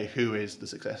 okay, who is the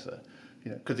successor?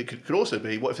 Because it could also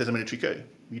be, what if there's a military coup?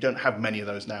 You don't have many of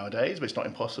those nowadays, but it's not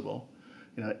impossible.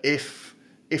 If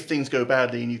things go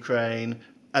badly in Ukraine,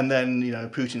 and then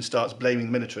Putin starts blaming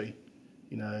the military,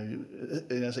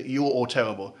 it's like, you're all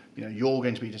terrible. You're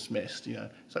going to be dismissed.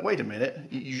 It's like, wait a minute,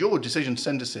 it's your decision to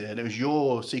send us here, and it was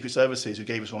your secret services who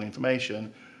gave us wrong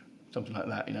information, something like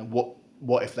that.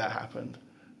 What if that happened?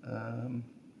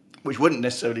 Which wouldn't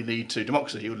necessarily lead to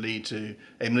democracy. It would lead to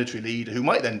a military leader who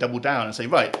might then double down and say,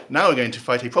 right, now we're going to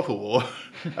fight a proper war,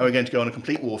 and we're going to go on a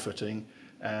complete war footing,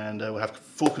 and we'll have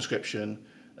full conscription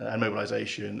and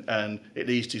mobilization, and it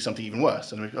leads to something even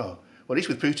worse. And we go, well, at least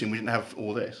with Putin, we didn't have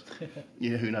all this.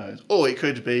 Who knows? Or it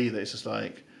could be that it's just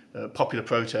like popular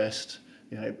protest.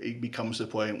 It becomes to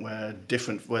the point where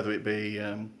whether it be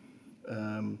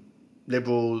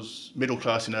liberals, middle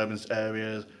class in urban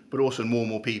areas, but also more and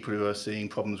more people who are seeing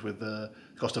problems with the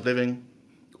cost of living,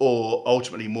 or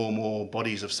ultimately more and more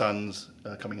bodies of sons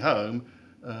coming home,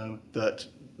 that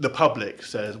the public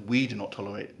says, we do not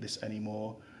tolerate this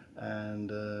anymore. And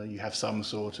you have some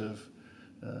sort of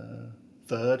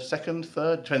third,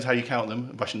 depends how you count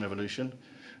them, Russian Revolution.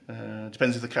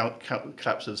 Depends if the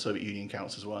collapse of the Soviet Union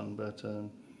counts as one.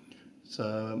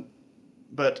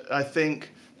 But I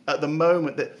think at the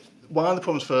moment that one of the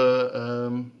problems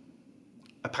for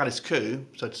a palace coup,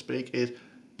 so to speak, is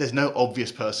there's no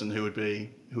obvious person who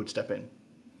would step in.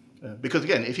 Because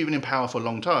again, if you've been in power for a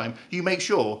long time, you make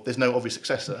sure there's no obvious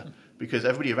successor, because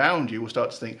everybody around you will start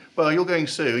to think, well, you're going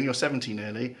soon, you're 70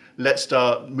 nearly, let's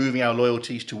start moving our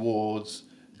loyalties towards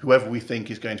whoever we think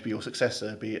is going to be your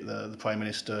successor, be it the Prime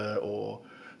Minister or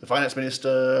the Finance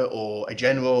Minister or a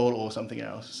general or something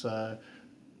else. So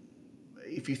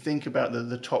if you think about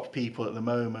the top people at the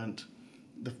moment,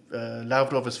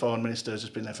 Lavrov as Foreign Minister has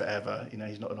just been there forever. You know,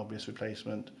 he's not an obvious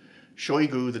replacement.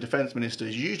 Shoigu, the Defense Minister,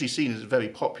 is usually seen as very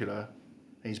popular,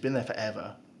 and he's been there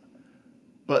forever.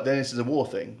 But then this is a war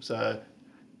thing, so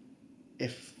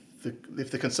if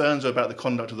the concerns are about the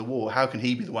conduct of the war, how can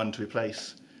he be the one to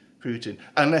replace Putin?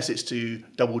 Unless it's to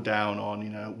double down on, you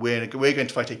know, we're going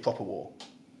to fight a proper war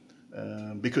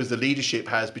because the leadership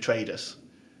has betrayed us.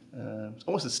 It's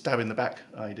almost a stab in the back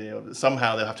idea.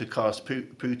 Somehow they'll have to cast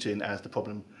Putin as the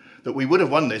problem. That we would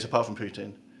have won this apart from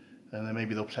Putin, and then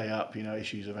maybe they'll play up, you know,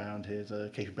 issues around his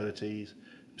capabilities,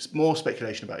 more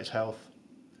speculation about his health,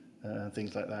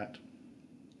 things like that.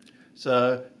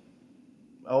 So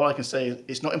all I can say is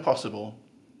it's not impossible,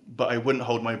 but I wouldn't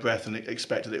hold my breath and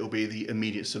expect that it will be the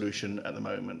immediate solution at the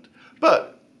moment.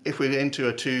 But if we're into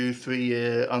a 2-3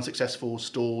 year unsuccessful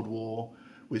stalled war,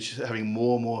 which is having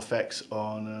more and more effects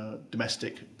on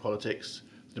domestic politics,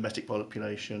 domestic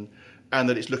population, and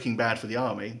that it's looking bad for the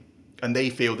army, and they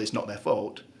feel that it's not their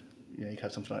fault, you know, you could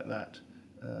have something like that.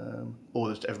 Or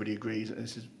that everybody agrees that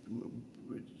this is,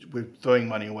 we're throwing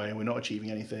money away and we're not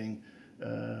achieving anything.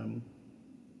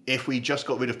 If we just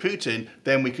got rid of Putin,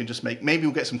 then we can just maybe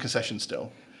we'll get some concessions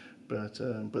still. But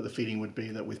the feeling would be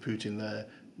that with Putin there,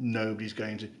 nobody's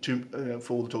going to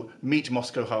for all the talk, meet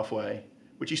Moscow halfway,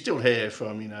 which you still hear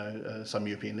from, you know, some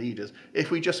European leaders.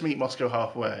 If we just meet Moscow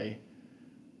halfway,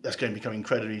 that's going to become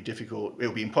incredibly difficult.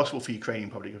 It'll be impossible for Ukrainian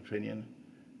public opinion.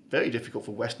 Very difficult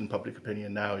for Western public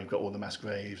opinion now. You've got all the mass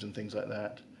graves and things like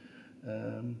that.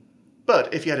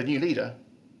 But if you had a new leader,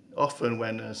 often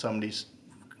when somebody's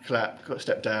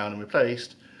stepped down and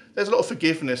replaced, there's a lot of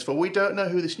forgiveness for, we don't know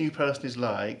who this new person is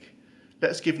like.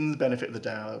 Let's give them the benefit of the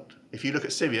doubt. If you look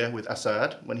at Syria with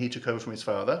Assad, when he took over from his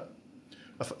father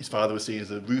was seen as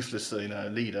a ruthless, you know,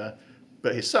 leader,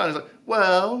 but his son is like,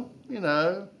 well, you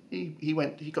know, he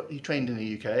trained in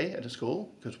the UK at a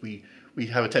school, because we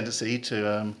have a tendency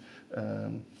to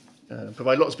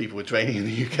provide lots of people with training in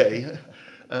the UK.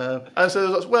 And so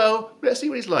there's lots, well, let's see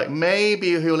what he's like.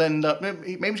 Maybe he'll end up,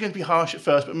 maybe he's going to be harsh at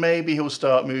first, but maybe he'll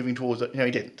start moving towards it. You know,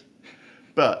 he didn't.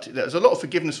 But there's a lot of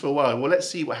forgiveness for a while. Well, let's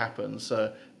see what happens.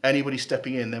 So anybody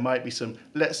stepping in, there might be some,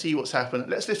 let's see what's happened.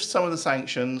 Let's lift some of the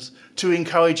sanctions to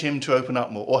encourage him to open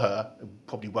up more, or her. It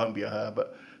probably won't be a her,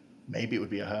 but maybe it would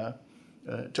be a her.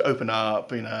 To open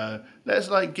up, you know, let's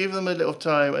like give them a little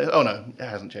time. Oh no, it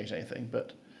hasn't changed anything,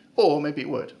 but, or maybe it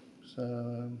would.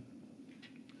 So...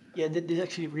 Yeah, this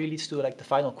actually really leads to like the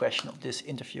final question of this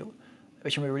interview,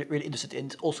 which I'm really interested in.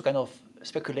 It's also kind of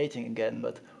speculating again,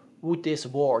 but would this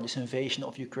war, this invasion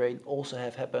of Ukraine, also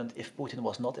have happened if Putin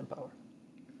was not in power?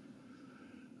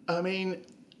 I mean,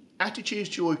 attitudes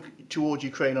toward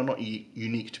Ukraine are not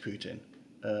unique to Putin.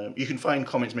 You can find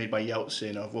comments made by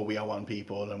Yeltsin of, well, we are one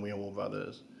people and we are all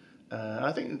brothers.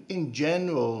 I think in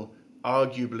general,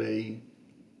 arguably,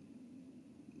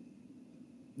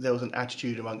 there was an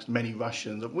attitude amongst many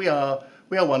Russians of we are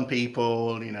one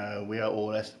people, you know, we are all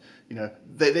less, you know,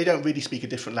 they don't really speak a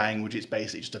different language, it's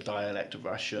basically just a dialect of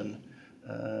Russian.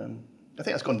 I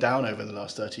think that's gone down over the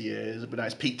last 30 years, but now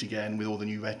it's peaked again with all the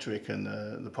new rhetoric and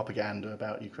the propaganda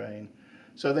about Ukraine.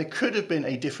 So there could have been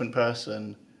a different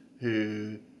person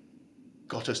who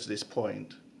got us to this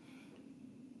point.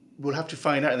 We'll have to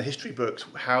find out in the history books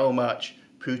how much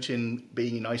Putin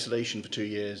being in isolation for 2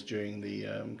 years during the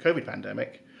COVID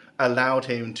pandemic allowed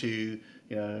him to,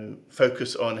 you know,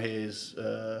 focus on his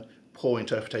poor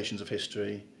interpretations of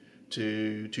history,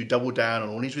 to double down on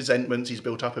all these resentments he's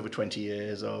built up over 20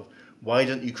 years of why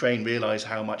doesn't Ukraine realize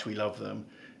how much we love them?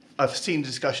 I've seen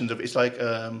discussions of it's like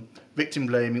victim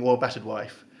blaming or a battered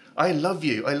wife. I love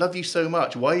you so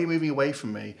much. Why are you moving away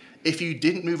from me? If you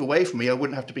didn't move away from me, I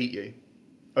wouldn't have to beat you.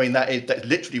 I mean, that's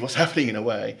literally what's happening in a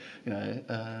way, you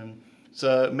know.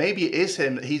 So maybe it is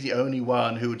him that he's the only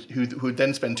one who would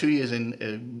then spend 2 years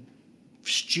in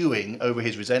stewing over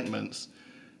his resentments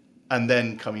and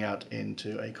then coming out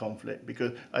into a conflict.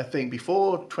 Because I think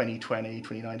before 2020,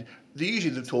 2019,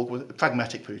 usually the talk was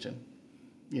pragmatic Putin.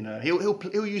 You know,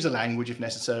 he'll use a language if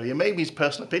necessary, and maybe his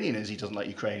personal opinion is he doesn't like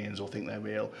Ukrainians or think they're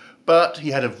real. But he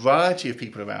had a variety of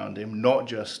people around him, not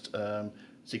just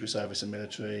Secret Service and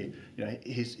military. You know,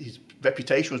 his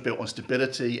reputation was built on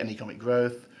stability and economic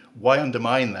growth. Why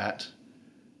undermine that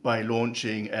by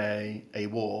launching a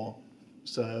war?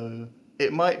 So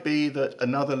it might be that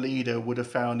another leader would have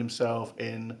found himself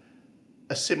in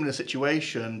a similar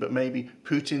situation, but maybe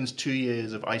Putin's 2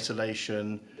 years of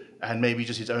isolation and maybe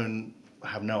just his own, I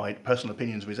have no idea, personal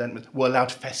opinions, resentment, were allowed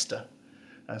to fester.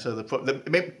 And so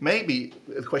maybe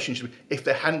the question should be, if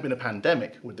there hadn't been a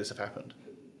pandemic, would this have happened?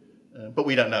 But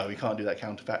we don't know. We can't do that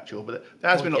counterfactual. But there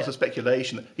has been lots of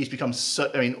speculation that he's become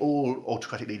all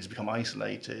autocratic leaders become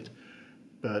isolated.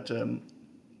 But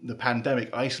the pandemic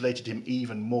isolated him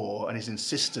even more, and his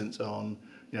insistence on,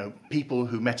 people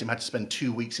who met him had to spend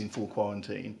 2 weeks in full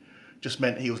quarantine just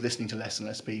meant he was listening to less and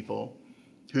less people,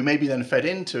 who maybe then fed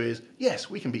into his, yes,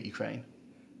 we can beat Ukraine.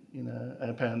 And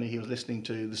apparently he was listening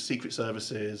to the secret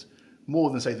services more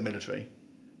than, say, the military,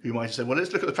 who might have said, well,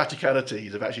 let's look at the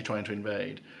practicalities of actually trying to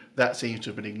invade. That seems to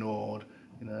have been ignored.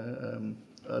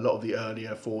 A lot of the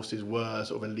earlier forces were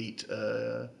sort of elite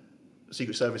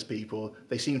secret service people.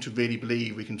 They seem to really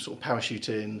believe we can sort of parachute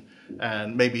in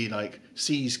and maybe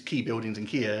seize key buildings in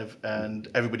Kiev, and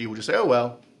everybody will just say, oh,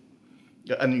 well,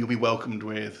 and you'll be welcomed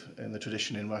with, in the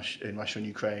tradition in Russia and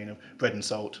Ukraine, of bread and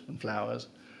salt and flowers.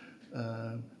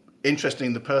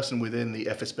 Interestingly, the person within the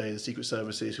FSB, the secret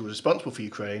services, who was responsible for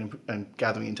Ukraine and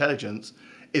gathering intelligence,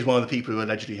 is one of the people who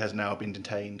allegedly has now been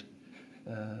detained,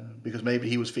 because maybe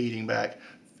he was feeding back,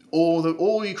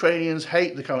 all Ukrainians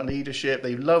hate the current leadership,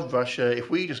 they love Russia, if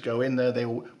we just go in there,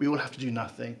 we will have to do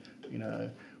nothing.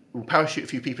 We'll parachute a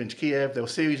few people into Kiev, they'll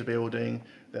seize a building,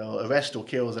 they'll arrest or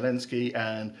kill Zelensky,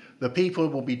 and the people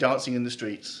will be dancing in the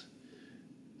streets.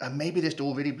 And maybe they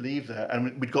still really believe that.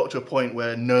 And we'd got to a point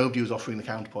where nobody was offering the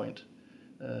counterpoint,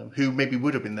 who maybe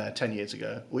would have been there 10 years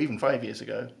ago, or even 5 years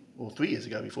ago, or 3 years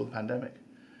ago before the pandemic.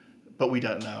 But we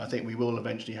don't know. I think we will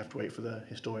eventually have to wait for the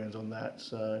historians on that.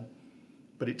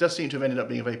 But it does seem to have ended up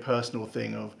being a very personal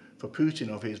thing for Putin,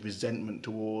 of his resentment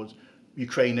towards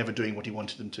Ukraine never doing what he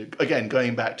wanted them to. Again,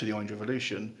 going back to the Orange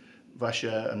Revolution,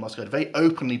 Russia and Moscow had very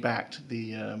openly backed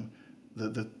the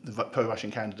pro-Russian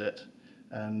candidate,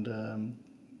 and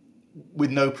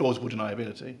with no plausible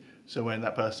deniability. So when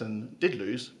that person did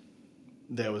lose,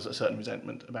 there was a certain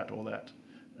resentment about all that.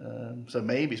 So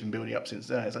maybe it's been building up since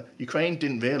then. It's like, Ukraine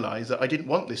didn't realise that I didn't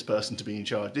want this person to be in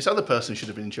charge. This other person should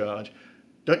have been in charge.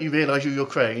 Don't you realise you're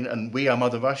Ukraine and we are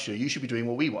Mother Russia? You should be doing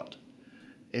what we want.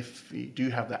 If you do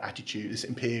have that attitude, this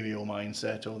imperial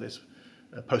mindset, or this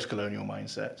post-colonial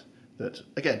mindset, that,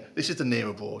 again, this is the near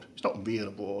abroad. It's not real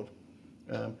abroad.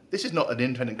 This is not an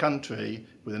independent country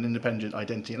with an independent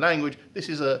identity and language. This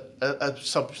is a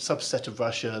subset of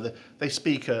Russia. They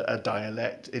speak a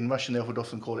dialect. In Russian, they would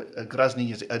often call it a grazny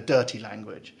язык, a dirty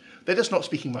language. They're just not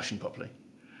speaking Russian properly.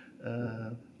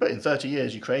 But in 30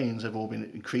 years, Ukrainians have all been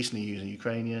increasingly using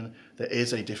Ukrainian. There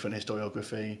is a different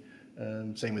historiography.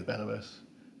 Same with Belarus.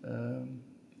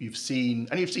 You've seen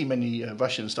many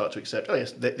Russians start to accept, oh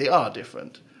yes, they are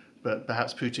different. But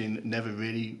perhaps Putin never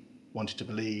really wanted to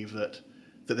believe that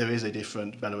there is a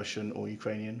different Belarusian or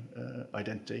Ukrainian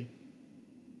identity.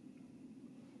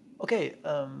 Okay,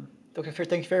 Dr. Fehr,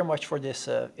 thank you very much for this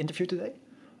interview today.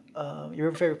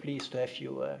 We're very pleased to have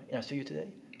you in our studio today.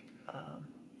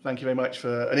 Thank you very much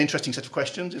for an interesting set of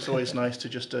questions. It's always nice to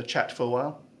just chat for a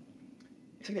while.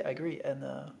 Exactly, I agree. And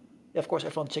of course,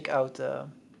 everyone check out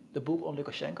the book on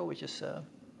Lukashenko, which is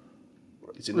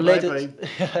it's in the library.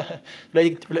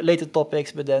 related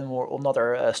topics, but then more on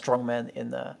other strongmen in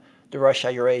the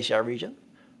Russia-Eurasia region.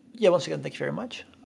 Yeah, once again, thank you very much.